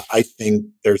 I think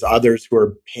there's others who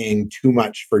are paying too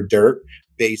much for dirt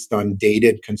based on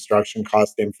dated construction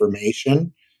cost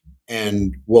information,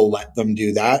 and we'll let them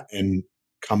do that and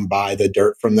come buy the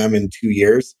dirt from them in 2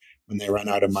 years when they run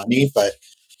out of money. But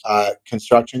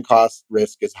construction cost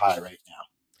risk is high right now.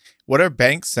 What are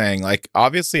banks saying? Like,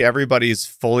 obviously everybody's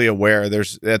fully aware.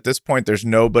 There's at this point, there's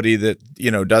nobody that,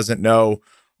 doesn't know,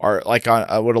 or like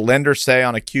would a lender say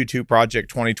on a Q2 project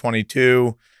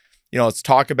 2022, let's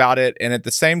talk about it. And at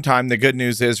the same time, the good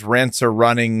news is rents are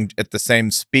running at the same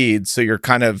speed. So you're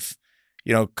kind of,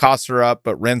 costs are up,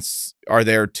 but rents are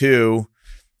there too.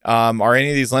 Are any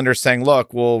of these lenders saying,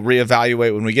 look, we'll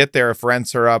reevaluate when we get there? If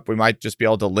rents are up, we might just be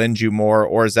able to lend you more?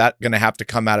 Or is that going to have to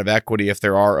come out of equity if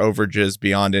there are overages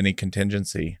beyond any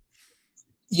contingency?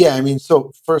 Yeah, I mean,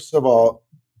 so first of all,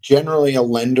 generally a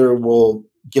lender will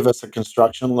give us a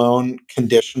construction loan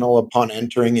conditional upon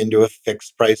entering into a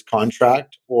fixed price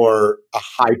contract or a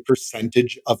high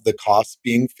percentage of the cost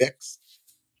being fixed.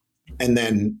 And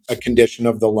then a condition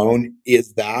of the loan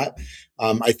is that.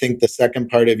 I think the second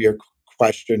part of your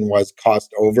question was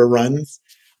cost overruns.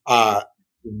 Uh,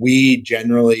 we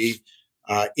generally,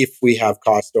 if we have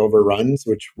cost overruns,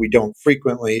 which we don't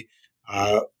frequently,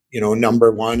 uh,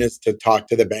 Number one is to talk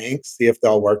to the banks, see if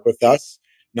they'll work with us.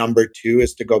 Number two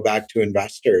is to go back to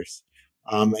investors.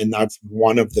 And that's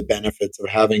one of the benefits of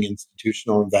having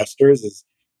institutional investors is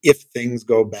if things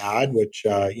go bad, which,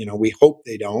 we hope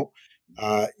they don't,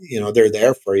 they're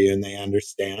there for you and they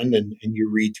understand and you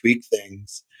retweak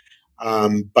things.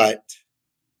 But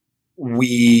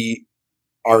we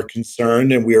are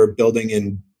concerned and we are building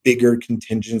in bigger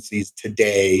contingencies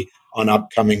today on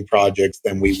upcoming projects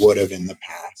than we would have in the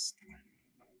past.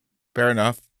 Fair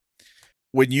enough.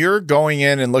 When you're going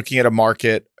in and looking at a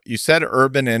market, you said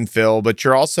urban infill, but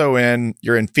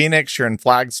you're in Phoenix, you're in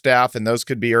Flagstaff, and those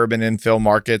could be urban infill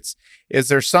markets. Is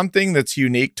there something that's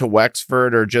unique to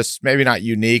Wexford, or just maybe not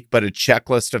unique, but a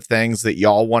checklist of things that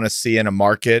y'all want to see in a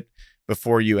market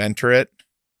before you enter it?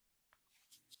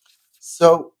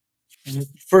 So,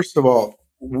 first of all,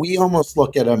 we almost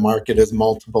look at a market as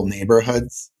multiple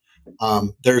neighborhoods.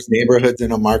 There's neighborhoods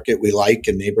in a market we like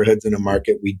and neighborhoods in a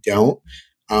market we don't.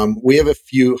 We have a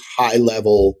few high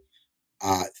level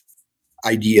uh,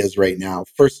 ideas right now.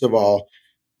 First of all,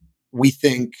 we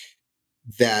think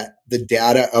that the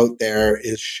data out there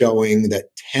is showing that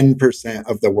 10%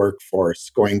 of the workforce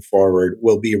going forward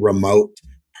will be remote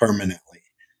permanently.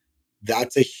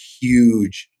 That's a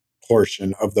huge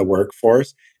portion of the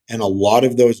workforce. And a lot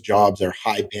of those jobs are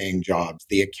high paying jobs,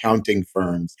 the accounting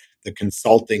firms, the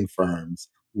consulting firms,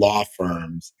 law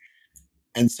firms.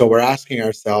 And so we're asking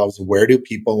ourselves, where do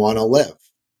people want to live?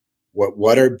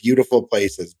 What are beautiful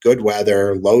places, good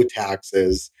weather, low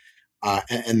taxes?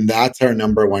 And that's our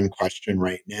number one question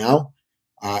right now.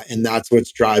 And that's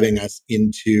what's driving us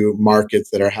into markets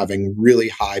that are having really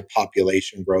high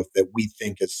population growth that we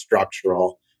think is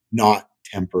structural, not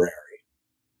temporary.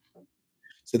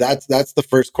 So that's the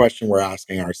first question we're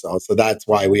asking ourselves. So that's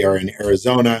why we are in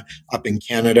Arizona, up in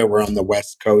Canada. We're on the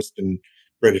west coast in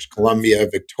British Columbia,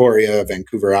 Victoria,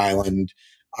 Vancouver Island,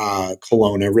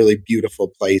 Kelowna, really beautiful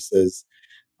places.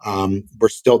 We're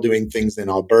still doing things in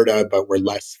Alberta, but we're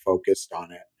less focused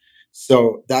on it.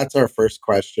 So that's our first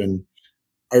question.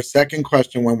 Our second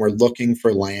question when we're looking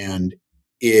for land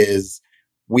is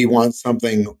we want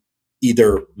something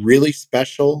either really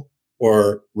special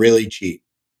or really cheap.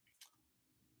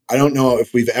 I don't know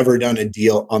if we've ever done a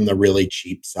deal on the really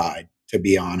cheap side, to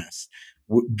be honest.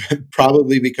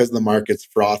 Probably because the market's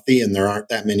frothy and there aren't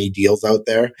that many deals out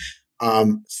there.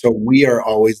 So we are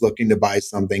always looking to buy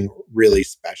something really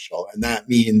special. And that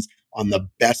means on the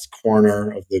best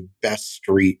corner of the best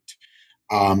street.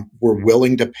 We're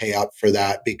willing to pay up for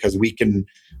that because we can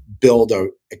build a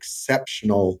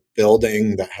exceptional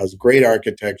building that has great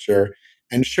architecture.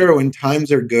 And sure, when times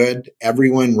are good,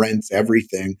 everyone rents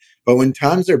everything. But when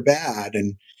times are bad,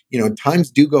 and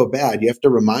times do go bad, you have to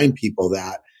remind people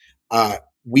that. Uh,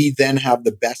 we then have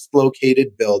the best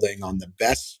located building on the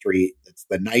best street that's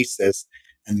the nicest,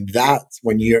 and that's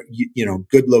when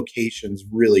good locations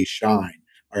really shine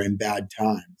are in bad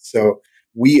times. So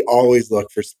we always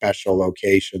look for special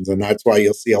locations, and that's why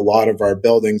you'll see a lot of our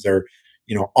buildings are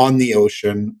on the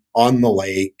ocean, on the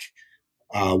lake,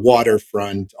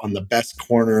 waterfront, on the best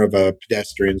corner of a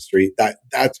pedestrian street.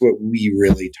 That's what we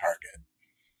really target.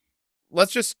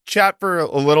 Let's just chat for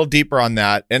a little deeper on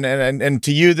that. And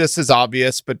to you, this is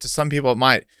obvious, but to some people, it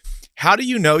might. How do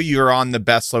you know you're on the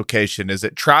best location? Is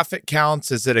it traffic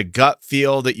counts? Is it a gut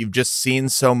feel that you've just seen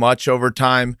so much over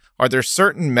time? Are there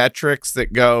certain metrics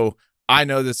that go, I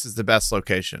know this is the best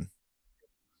location?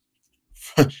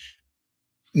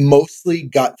 Mostly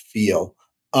gut feel.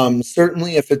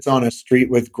 Certainly, if it's on a street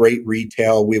with great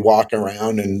retail, we walk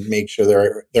around and make sure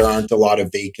there aren't a lot of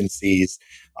vacancies.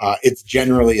 It's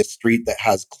generally a street that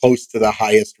has close to the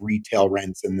highest retail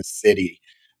rents in the city.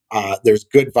 There's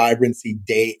good vibrancy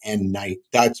day and night.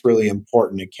 That's really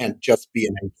important. It can't just be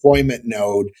an employment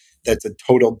node that's a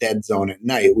total dead zone at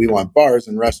night. We want bars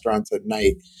and restaurants at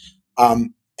night.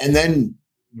 And then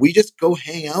we just go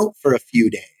hang out for a few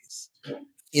days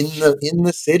in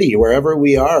the city wherever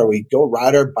we are. We go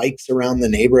ride our bikes around the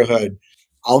neighborhood.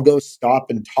 I'll go stop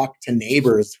and talk to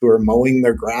neighbors who are mowing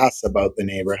their grass about the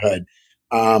neighborhood.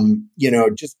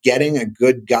 Just getting a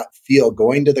good gut feel,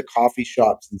 going to the coffee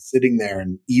shops and sitting there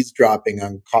and eavesdropping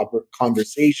on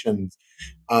conversations.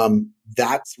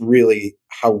 That's really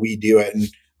how we do it. And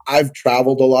I've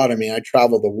traveled a lot. I mean, I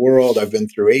travel the world. I've been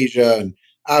through Asia and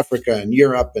Africa and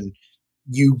Europe, and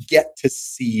you get to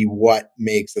see what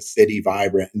makes a city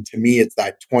vibrant. And to me, it's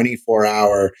that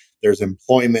 24-hour, there's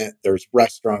employment, there's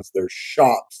restaurants, there's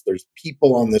shops, there's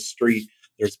people on the street,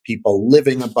 there's people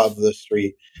living above the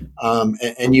street.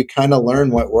 And you kind of learn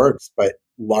what works, but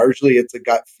largely it's a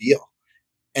gut feel.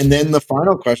 And then the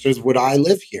final question is, would I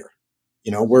live here?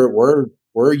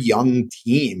 We're a young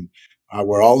team.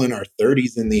 We're all in our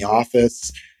 30s in the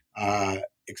office,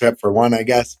 except for one, I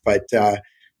guess. But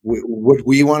would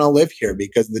we want to live here?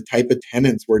 Because the type of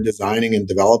tenants we're designing and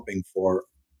developing for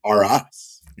are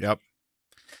us. Yep.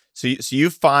 So you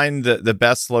find the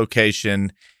best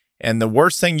location, and the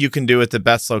worst thing you can do at the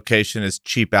best location is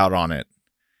cheap out on it.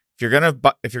 If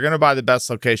you're gonna buy the best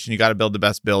location, you got to build the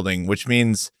best building, which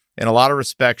means in a lot of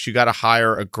respects you got to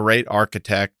hire a great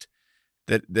architect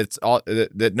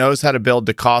that knows how to build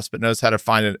to cost, but knows how to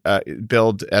find it,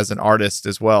 build as an artist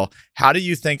as well. How do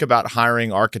you think about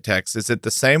hiring architects? Is it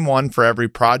the same one for every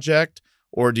project,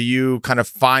 or do you kind of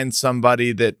find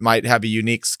somebody that might have a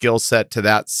unique skill set to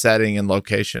that setting and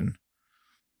location?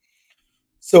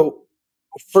 So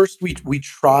first, we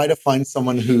try to find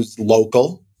someone who's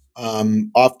local.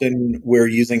 Often we're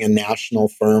using a national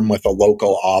firm with a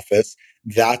local office.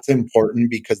 That's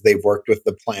important because they've worked with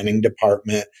the planning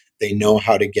department. They know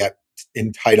how to get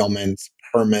entitlements,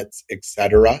 permits,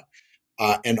 etc.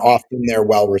 And often they're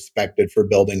well respected for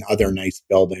building other nice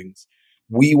buildings.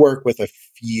 We work with a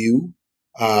few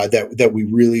that we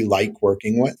really like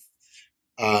working with.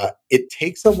 It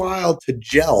takes a while to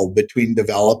gel between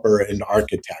developer and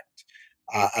architect.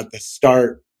 At the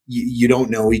start, you don't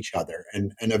know each other,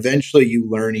 and eventually you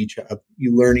learn each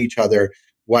other,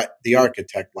 what the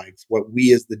architect likes, what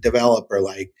we as the developer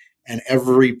like, and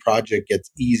every project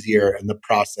gets easier and the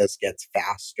process gets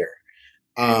faster.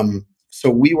 So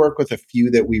we work with a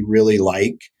few that we really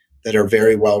like, that are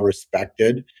very well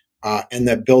respected, and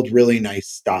that build really nice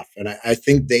stuff. And I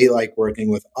think they like working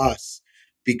with us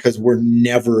because we're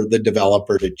never the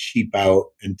developer to cheap out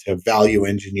and to value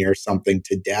engineer something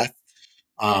to death.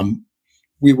 Um,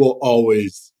 we will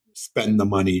always spend the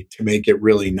money to make it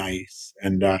really nice.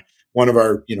 And one of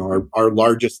our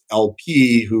largest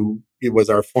LP, who it was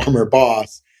our former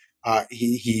boss,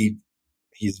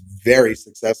 he's very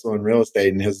successful in real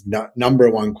estate, and his number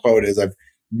one quote is, "I've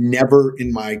never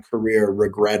in my career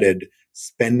regretted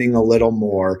spending a little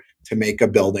more to make a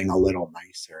building a little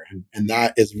nicer." And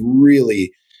that is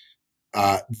really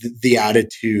the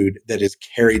attitude that is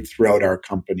carried throughout our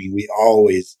company. We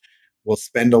always will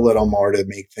spend a little more to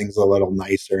make things a little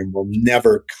nicer, and we'll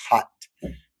never cut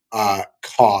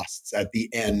costs at the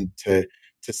end to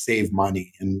save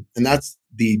money. And that's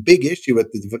the big issue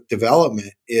with the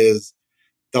development, is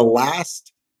the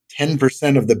last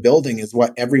 10% of the building is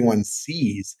what everyone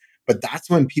sees, but that's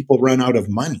when people run out of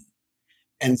money.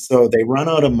 And so they run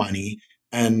out of money,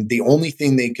 and the only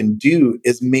thing they can do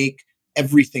is make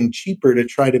everything cheaper to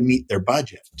try to meet their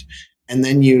budget. And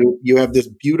then you have this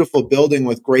beautiful building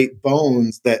with great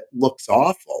bones that looks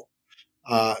awful,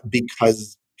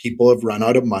 because people have run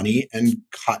out of money and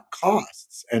cut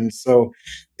costs. And so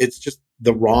it's just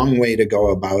the wrong way to go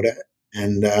about it.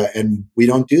 And we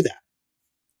don't do that.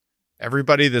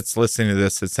 Everybody that's listening to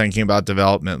this is thinking about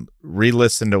development,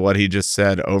 re-listen to what he just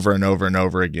said over and over and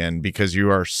over again, because you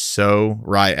are so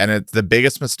right. And it's the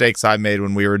biggest mistakes I made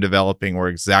when we were developing were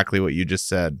exactly what you just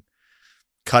said.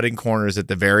 Cutting corners at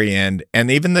the very end.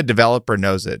 And even the developer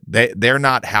knows it. They're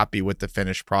not happy with the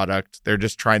finished product. They're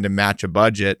just trying to match a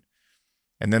budget.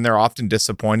 And then they're often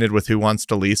disappointed with who wants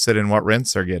to lease it and what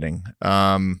rents they're getting.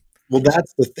 Well,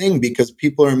 that's the thing, because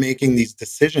people are making these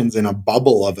decisions in a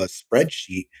bubble of a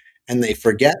spreadsheet, and they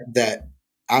forget that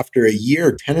after a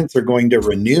year, tenants are going to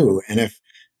renew. And if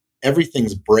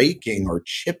everything's breaking or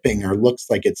chipping or looks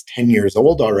like it's 10 years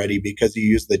old already because you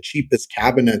use the cheapest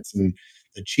cabinets and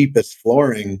the cheapest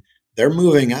flooring, they're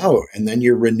moving out. And then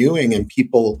you're renewing, and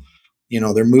people,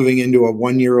 they're moving into a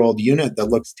 1 year old unit that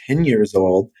looks 10 years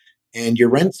old, and your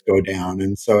rents go down.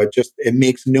 And so it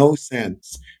makes no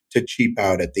sense to cheap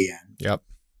out at the end. Yep.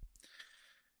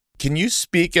 Can you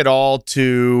speak at all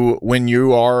to when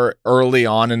you are early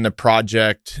on in the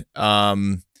project,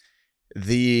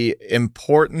 the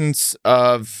importance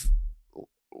of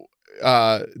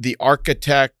the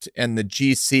architect and the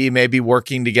GC maybe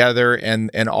working together,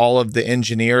 and all of the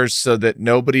engineers, so that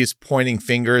nobody's pointing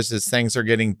fingers as things are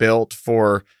getting built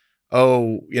for,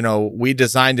 oh, we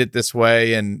designed it this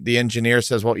way, and the engineer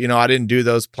says, well, I didn't do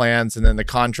those plans, and then the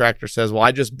contractor says, well,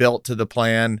 I just built to the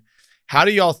plan. How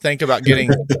do y'all think about getting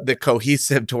the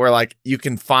cohesive to where, like, you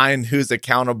can find who's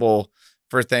accountable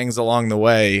for things along the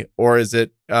way, or is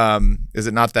it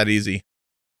not that easy?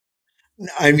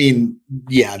 I mean,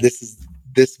 yeah,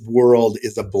 this world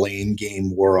is a blame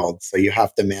game world, so you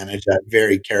have to manage that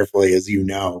very carefully, as you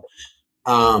know.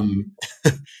 Um,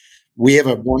 we have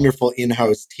a wonderful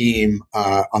in-house team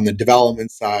on the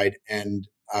development side, and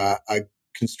a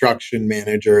construction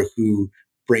manager who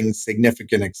brings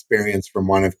significant experience from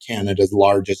one of Canada's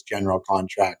largest general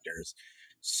contractors.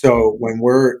 So when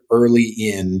we're early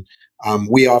in,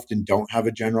 We often don't have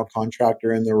a general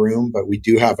contractor in the room, but we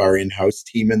do have our in-house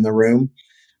team in the room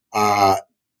uh,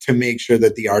 to make sure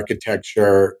that the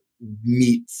architecture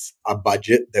meets a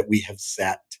budget that we have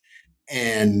set.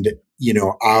 And,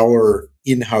 our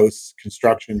in-house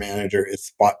construction manager is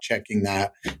spot checking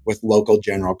that with local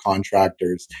general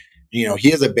contractors. He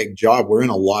has a big job. We're in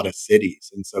a lot of cities.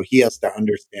 And so he has to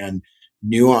understand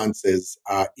nuances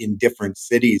in different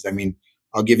cities. I mean,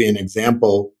 I'll give you an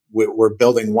example. We're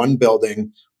building one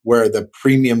building where the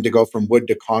premium to go from wood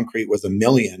to concrete was $1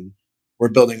 million. We're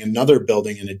building another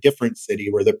building in a different city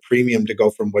where the premium to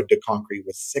go from wood to concrete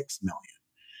was $6 million.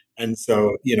 And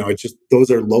so, it's just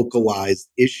those are localized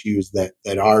issues that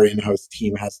our in-house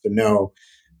team has to know,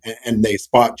 and they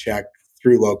spot check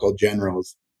through local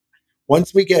generals.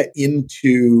 Once we get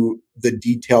into the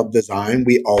detailed design,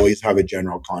 we always have a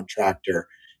general contractor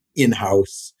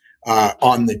in-house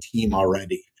on the team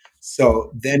already.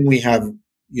 So then we have,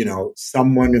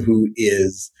 someone who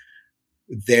is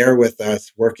there with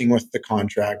us, working with the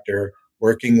contractor,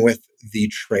 working with the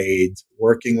trades,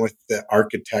 working with the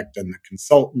architect and the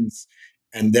consultants,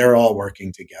 and they're all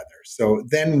working together. So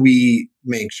then we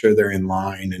make sure they're in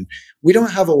line, and we don't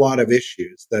have a lot of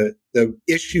issues.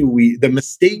 The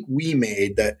mistake we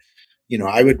made that,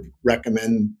 I would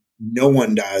recommend no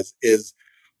one does is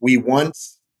we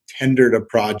once tendered a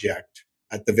project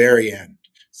at the very end.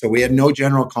 So we had no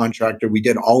general contractor. We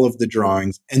did all of the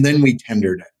drawings and then we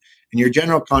tendered it. And your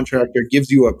general contractor gives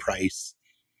you a price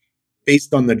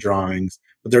based on the drawings,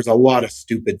 but there's a lot of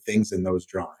stupid things in those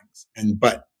drawings.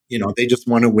 But they just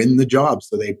want to win the job,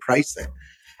 so they price it.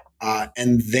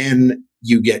 And then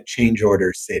you get change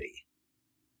order city,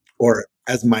 or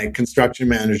as my construction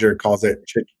manager calls it,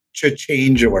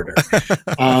 change order.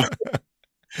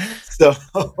 So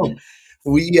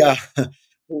we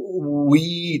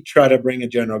we try to bring a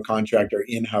general contractor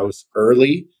in-house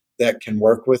early that can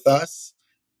work with us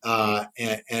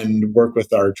and work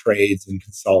with our trades and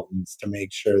consultants to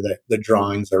make sure that the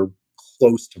drawings are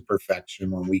close to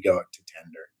perfection when we go out to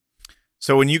tender.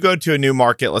 So when you go to a new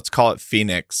market, let's call it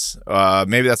Phoenix,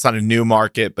 maybe that's not a new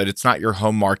market, but it's not your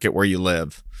home market where you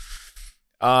live.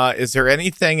 Is there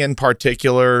anything in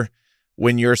particular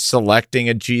when you're selecting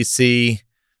a GC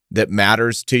that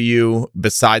matters to you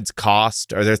besides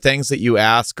cost? Are there things that you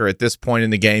ask, or at this point in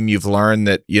the game, you've learned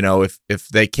that, if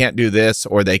they can't do this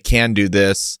or they can do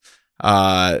this,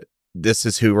 this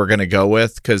is who we're going to go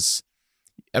with? Because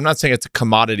I'm not saying it's a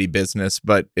commodity business,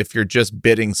 but if you're just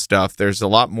bidding stuff, there's a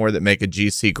lot more that make a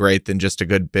GC great than just a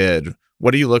good bid.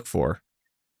 What do you look for?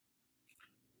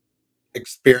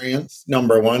 Experience,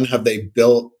 number one. Have they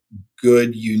built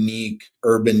good, unique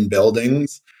urban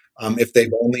buildings? If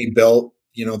they've only built,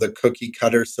 the cookie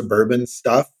cutter suburban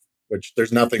stuff, which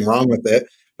there's nothing wrong with it,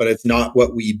 but it's not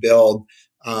what we build.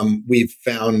 We've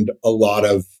found a lot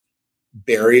of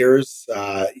barriers,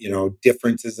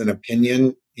 differences in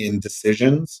opinion in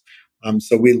decisions.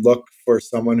 So we look for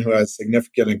someone who has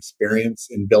significant experience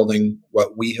in building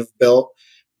what we have built.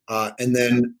 And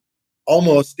then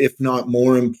almost, if not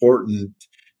more important,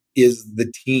 is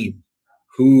the team.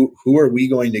 Who are we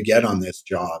going to get on this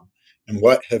job? And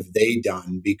what have they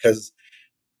done? Because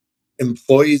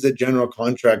employees at general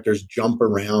contractors jump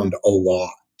around a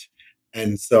lot.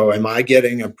 And so, am I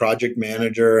getting a project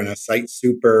manager and a site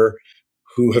super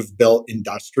who have built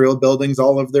industrial buildings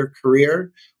all of their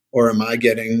career? Or am I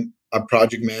getting a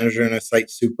project manager and a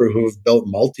site super who have built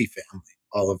multifamily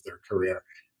all of their career?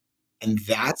 And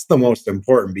that's the most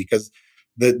important, because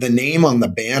the name on the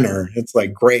banner, it's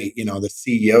like, great, the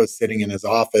CEO is sitting in his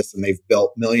office and they've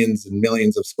built millions and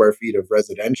millions of square feet of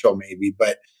residential maybe,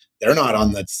 but they're not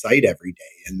on the site every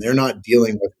day, and they're not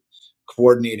dealing with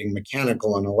coordinating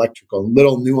mechanical and electrical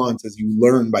little nuances you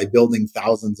learn by building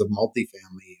thousands of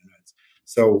multifamily units.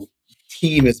 So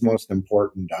team is most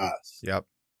important to us. Yep.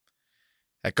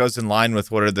 That goes in line with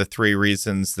what are the three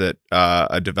reasons that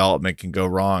a development can go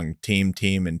wrong: team,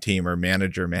 and team, or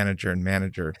manager, and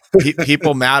manager.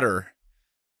 People matter.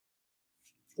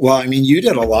 Well, I mean, you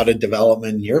did a lot of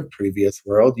development in your previous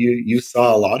world. You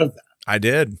saw a lot of that. I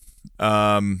did.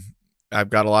 I've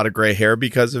got a lot of gray hair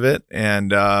because of it,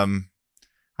 and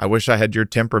I wish I had your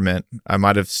temperament. I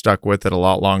might have stuck with it a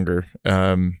lot longer.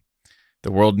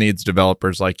 The world needs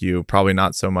developers like you, probably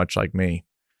not so much like me.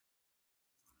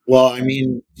 Well, I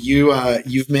mean,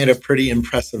 you've made a pretty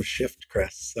impressive shift,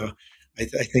 Chris. So I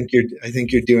think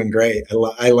you're doing great.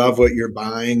 I love what you're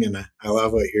buying, and I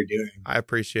love what you're doing. I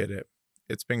appreciate it.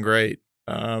 It's been great.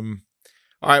 All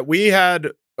right, we had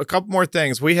a couple more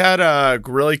things. We had a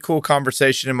really cool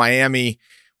conversation in Miami.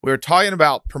 We were talking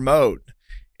about Promote,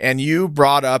 And you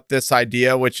brought up this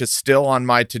idea, which is still on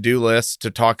my to-do list to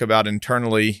talk about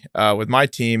internally with my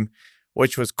team,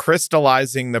 which was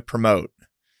crystallizing the promote.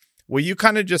 Will you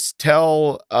kind of just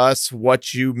tell us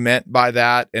what you meant by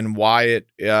that and why it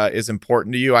is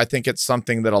important to you? I think it's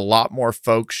something that a lot more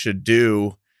folks should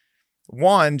do.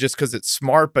 One, just because it's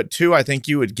smart, but two, I think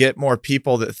you would get more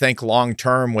people that think long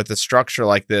term with a structure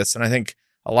like this. And I think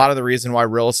a lot of the reason why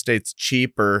real estate's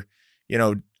cheap or, you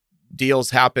know,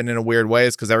 deals happen in a weird way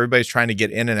is because everybody's trying to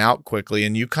get in and out quickly.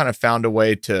 And you kind of found a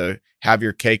way to have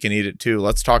your cake and eat it too.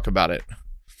 Let's talk about it.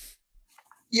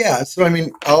 Yeah, so I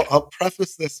mean, I'll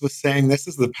preface this with saying this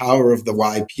is the power of the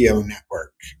YPO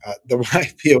network. The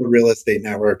YPO real estate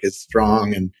network is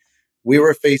strong, and we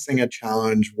were facing a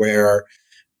challenge where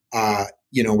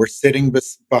we're sitting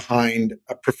behind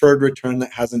a preferred return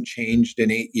that hasn't changed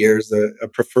in 8 years. A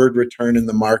preferred return in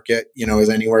the market, is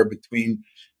anywhere between,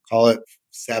 call it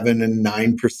 7 and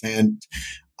 9%.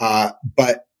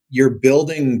 But you're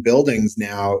building buildings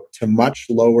now to much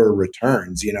lower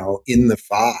returns, in the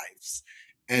fives.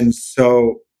 And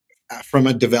so, from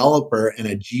a developer and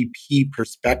a GP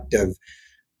perspective,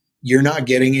 you're not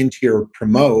getting into your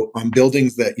promote on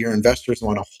buildings that your investors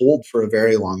want to hold for a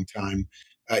very long time.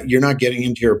 You're not getting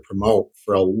into your promote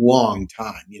for a long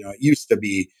time. It used to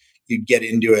be you'd get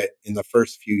into it in the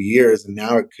first few years, and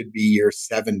now it could be year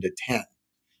 7 to 10.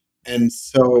 And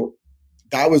so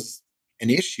that was an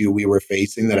issue we were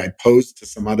facing that I posed to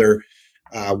some other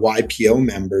YPO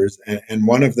members, and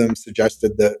one of them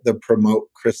suggested the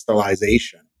promote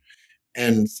crystallization.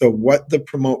 And so, what the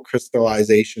promote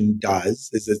crystallization does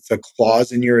is it's a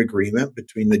clause in your agreement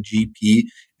between the GP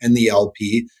and the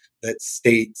LP that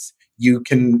states you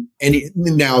can any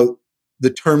now the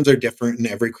terms are different in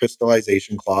every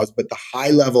crystallization clause, but the high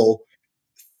level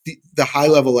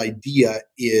idea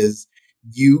is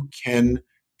you can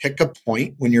pick a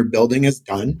point when your building is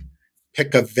done,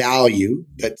 pick a value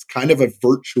that's kind of a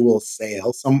virtual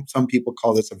sale. Some people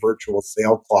call this a virtual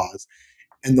sale clause,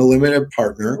 and the limited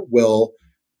partner will,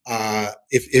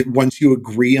 if once you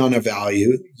agree on a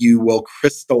value, you will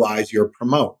crystallize your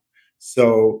promote.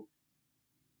 So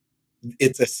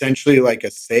it's essentially like a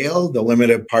sale. The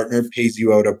limited partner pays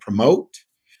you out a promote,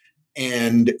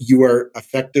 and you are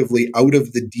effectively out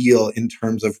of the deal in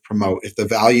terms of promote. If the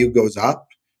value goes up,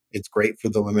 it's great for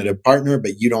the limited partner,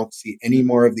 but you don't see any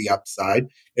more of the upside.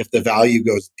 If the value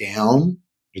goes down,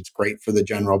 it's great for the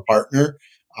general partner.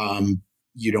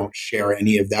 You don't share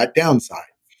any of that downside.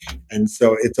 And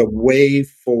so it's a way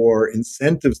for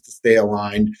incentives to stay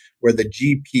aligned where the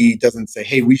GP doesn't say,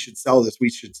 hey, we should sell this,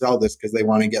 because they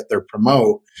want to get their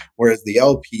promote, whereas the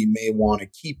LP may want to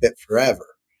keep it forever.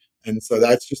 And so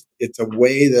it's a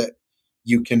way that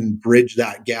you can bridge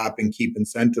that gap and keep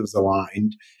incentives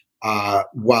aligned,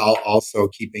 while also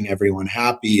keeping everyone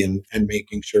happy and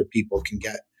making sure people can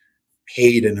get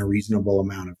paid in a reasonable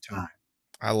amount of time.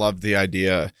 I love the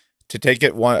idea. To take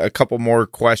it a couple more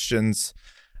questions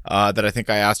that I think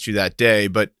I asked you that day,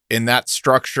 but in that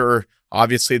structure,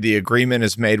 obviously the agreement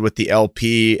is made with the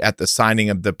LP at the signing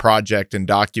of the project and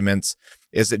documents.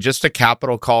 Is it just a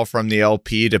capital call from the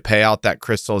LP to pay out that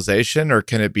crystallization, or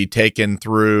can it be taken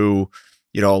through,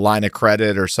 a line of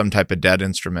credit or some type of debt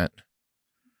instrument?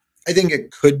 I think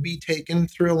it could be taken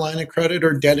through a line of credit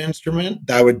or debt instrument.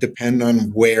 That would depend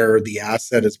on where the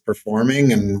asset is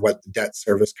performing and what the debt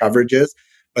service coverage is.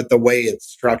 But the way it's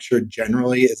structured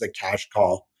generally is a cash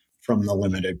call from the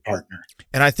limited partner.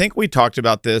 And I think we talked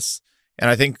about this, and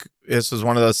I think this was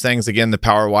one of those things, again, the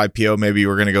power of YPO, maybe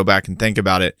we're going to go back and think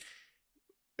about it.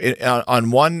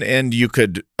 On one end, you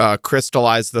could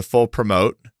crystallize the full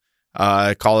promote,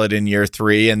 call it in year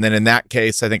 3. And then in that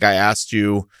case, I think I asked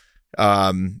you,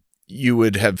 you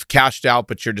would have cashed out,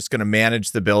 but you're just going to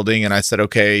manage the building. And I said,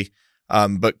 okay,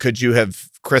 but could you have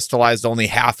crystallized only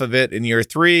half of it in year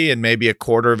 3 and maybe a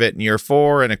quarter of it in year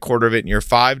 4 and a quarter of it in year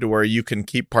 5 to where you can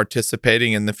keep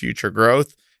participating in the future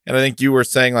growth? And I think you were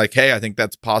saying like, hey, I think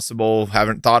that's possible.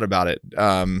 Haven't thought about it.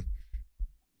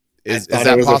 Is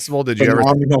that possible? Did you ever?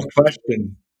 Phenomenal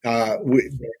question.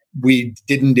 We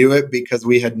didn't do it because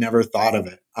we had never thought of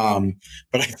it.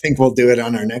 But I think we'll do it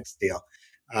on our next deal,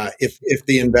 if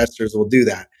the investors will do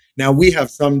that. Now, we have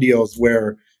some deals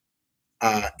where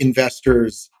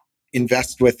investors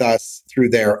invest with us through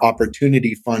their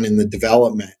opportunity fund in the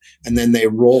development, and then they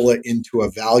roll it into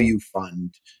a value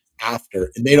fund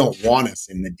after, and they don't want us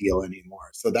in the deal anymore.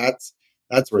 So that's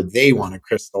where they want to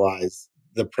crystallize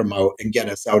the promote and get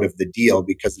us out of the deal,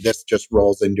 because this just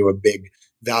rolls into a big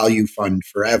value fund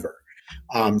forever.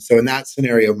 So in that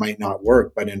scenario, it might not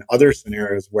work, but in other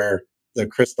scenarios where the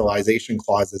crystallization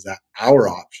clause is at our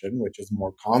option, which is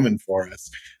more common for us,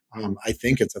 I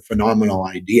think it's a phenomenal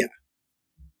idea.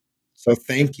 So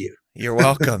thank you. You're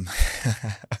welcome.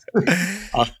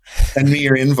 Send me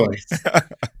your invoice.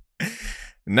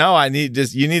 No,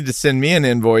 you need to send me an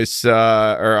invoice,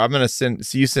 or I'm going to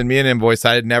send me an invoice.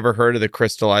 I had never heard of the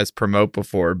crystallized promote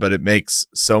before, but it makes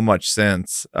so much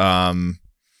sense.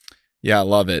 Yeah, I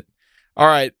love it. All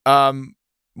right. One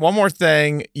more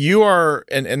thing. You are,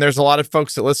 and there's a lot of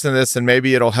folks that listen to this, and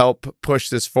maybe it'll help push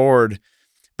this forward,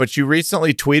 but you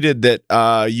recently tweeted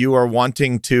that you are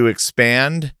wanting to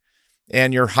expand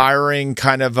and you're hiring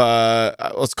kind of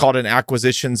let's call it an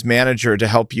acquisitions manager to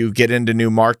help you get into new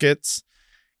markets.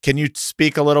 Can you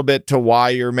speak a little bit to why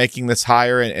you're making this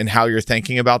hire and how you're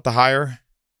thinking about the hire?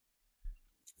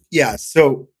 Yeah.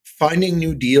 So finding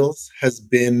new deals has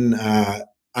been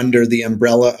under the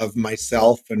umbrella of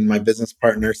myself and my business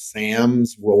partner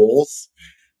Sam's roles.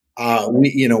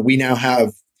 We now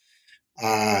have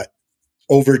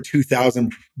over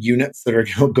 2,000 units that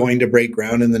are going to break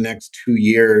ground in the next 2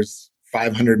 years,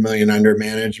 500 million under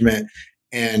management,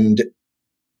 and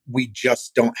we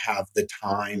just don't have the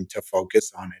time to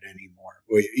focus on it anymore.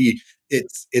 You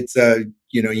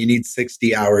need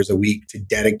 60 hours a week to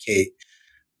dedicate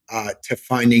to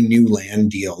finding new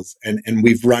land deals, and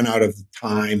we've run out of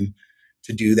time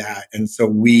to do that. And so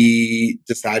we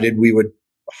decided we would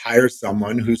hire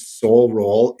someone whose sole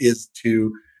role is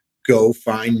to go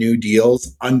find new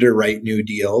deals, underwrite new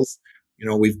deals.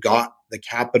 We've got the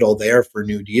capital there for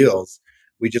new deals.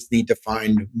 We just need to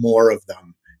find more of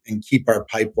them and keep our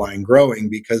pipeline growing,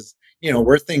 because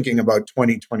we're thinking about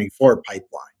 2024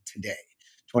 pipeline today,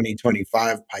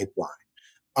 2025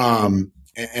 pipeline,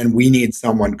 and we need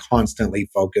someone constantly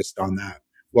focused on that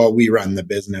while we run the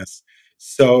business.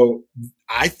 So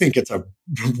I think it's a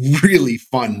really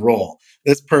fun role.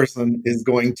 This person is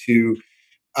going to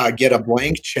get a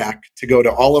blank check to go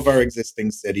to all of our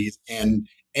existing cities, and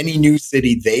any new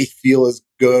city they feel is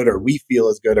good or we feel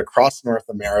is good across North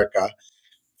America.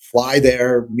 Fly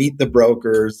there, meet the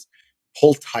brokers,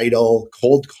 pull title,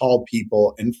 cold call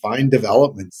people, and find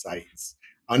development sites,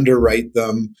 underwrite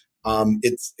them.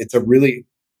 It's a really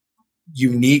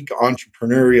unique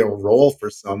entrepreneurial role for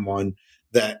someone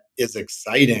that is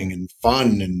exciting and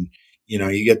fun, and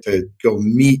you get to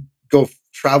go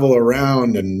travel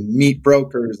around and meet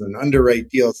brokers and underwrite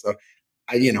deals. So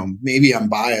maybe I'm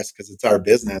biased because it's our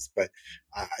business, but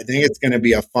I think it's going to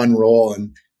be a fun role,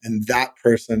 and that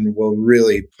person will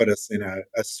really put us in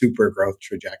a super growth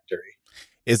trajectory.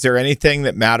 Is there anything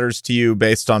that matters to you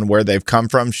based on where they've come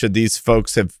from? Should these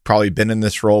folks have probably been in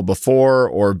this role before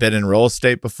or been in real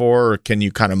estate before, or can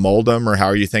you kind of mold them, or how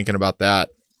are you thinking about that?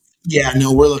 Yeah,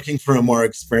 no, we're looking for a more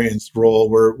experienced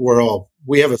role.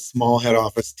 We have a small head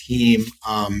office team.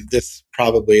 This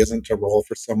probably isn't a role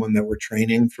for someone that we're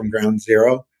training from ground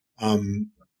zero.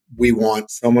 We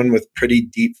want someone with pretty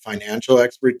deep financial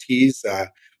expertise.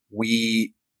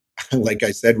 Like I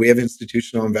said, we have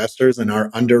institutional investors, and our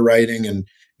underwriting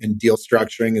and deal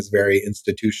structuring is very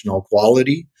institutional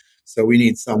quality. So we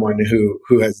need someone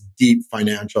who has deep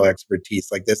financial expertise.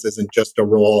 Like, this isn't just a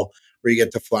role where you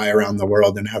get to fly around the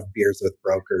world and have beers with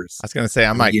brokers. I was going to say,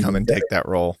 I might come and take that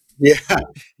role. Yeah,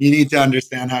 you need to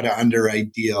understand how to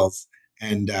underwrite deals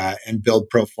and build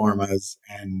pro formas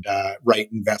and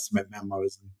write investment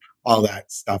memos and all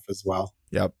that stuff as well.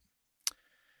 Yep.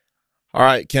 All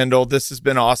right, Kendal, this has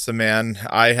been awesome, man.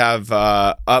 I have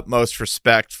utmost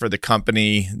respect for the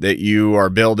company that you are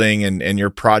building, and your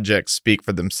projects speak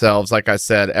for themselves. Like I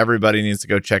said, everybody needs to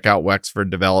go check out Wexford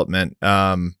Development.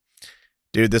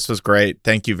 Dude, this was great.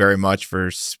 Thank you very much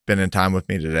for spending time with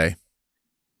me today.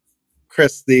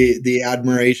 Chris, the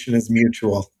admiration is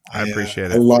mutual. I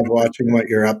appreciate it. I love watching what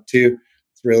you're up to.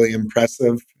 It's really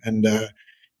impressive, and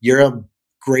you're a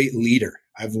great leader.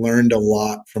 I've learned a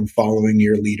lot from following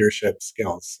your leadership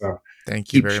skills. So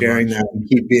thank you very much. Keep sharing that and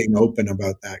keep being open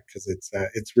about that, because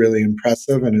it's really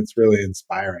impressive and it's really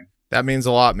inspiring. That means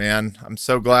a lot, man. I'm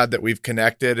so glad that we've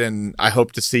connected, and I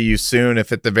hope to see you soon.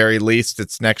 If at the very least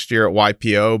it's next year at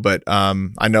YPO, but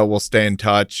I know we'll stay in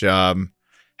touch.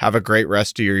 Have a great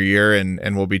rest of your year,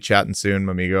 and we'll be chatting soon,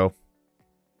 amigo.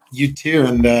 You too,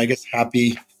 and I guess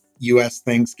happy U.S.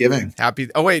 Thanksgiving.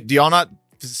 Oh wait, do y'all not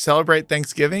celebrate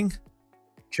Thanksgiving?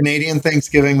 Canadian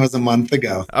Thanksgiving was a month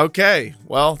ago. Okay.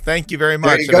 Well, thank you very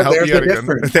much. There you go. There's the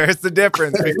difference. There's the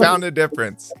difference. We found a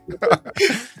difference.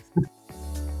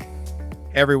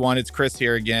 Hey everyone, it's Chris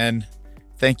here again.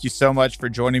 Thank you so much for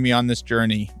joining me on this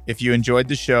journey. If you enjoyed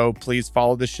the show, please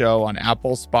follow the show on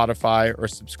Apple, Spotify, or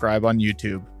subscribe on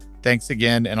YouTube. Thanks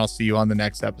again, and I'll see you on the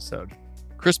next episode.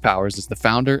 Chris Powers is the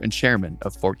founder and chairman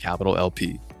of Fort Capital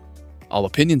LP. All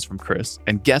opinions from Chris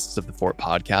and guests of the Fort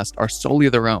podcast are solely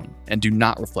their own and do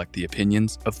not reflect the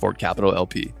opinions of Fort Capital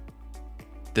LP.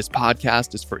 This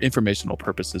podcast is for informational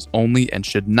purposes only and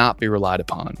should not be relied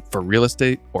upon for real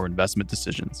estate or investment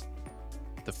decisions.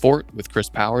 The Fort with Chris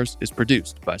Powers is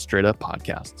produced by Straight Up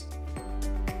Podcasts.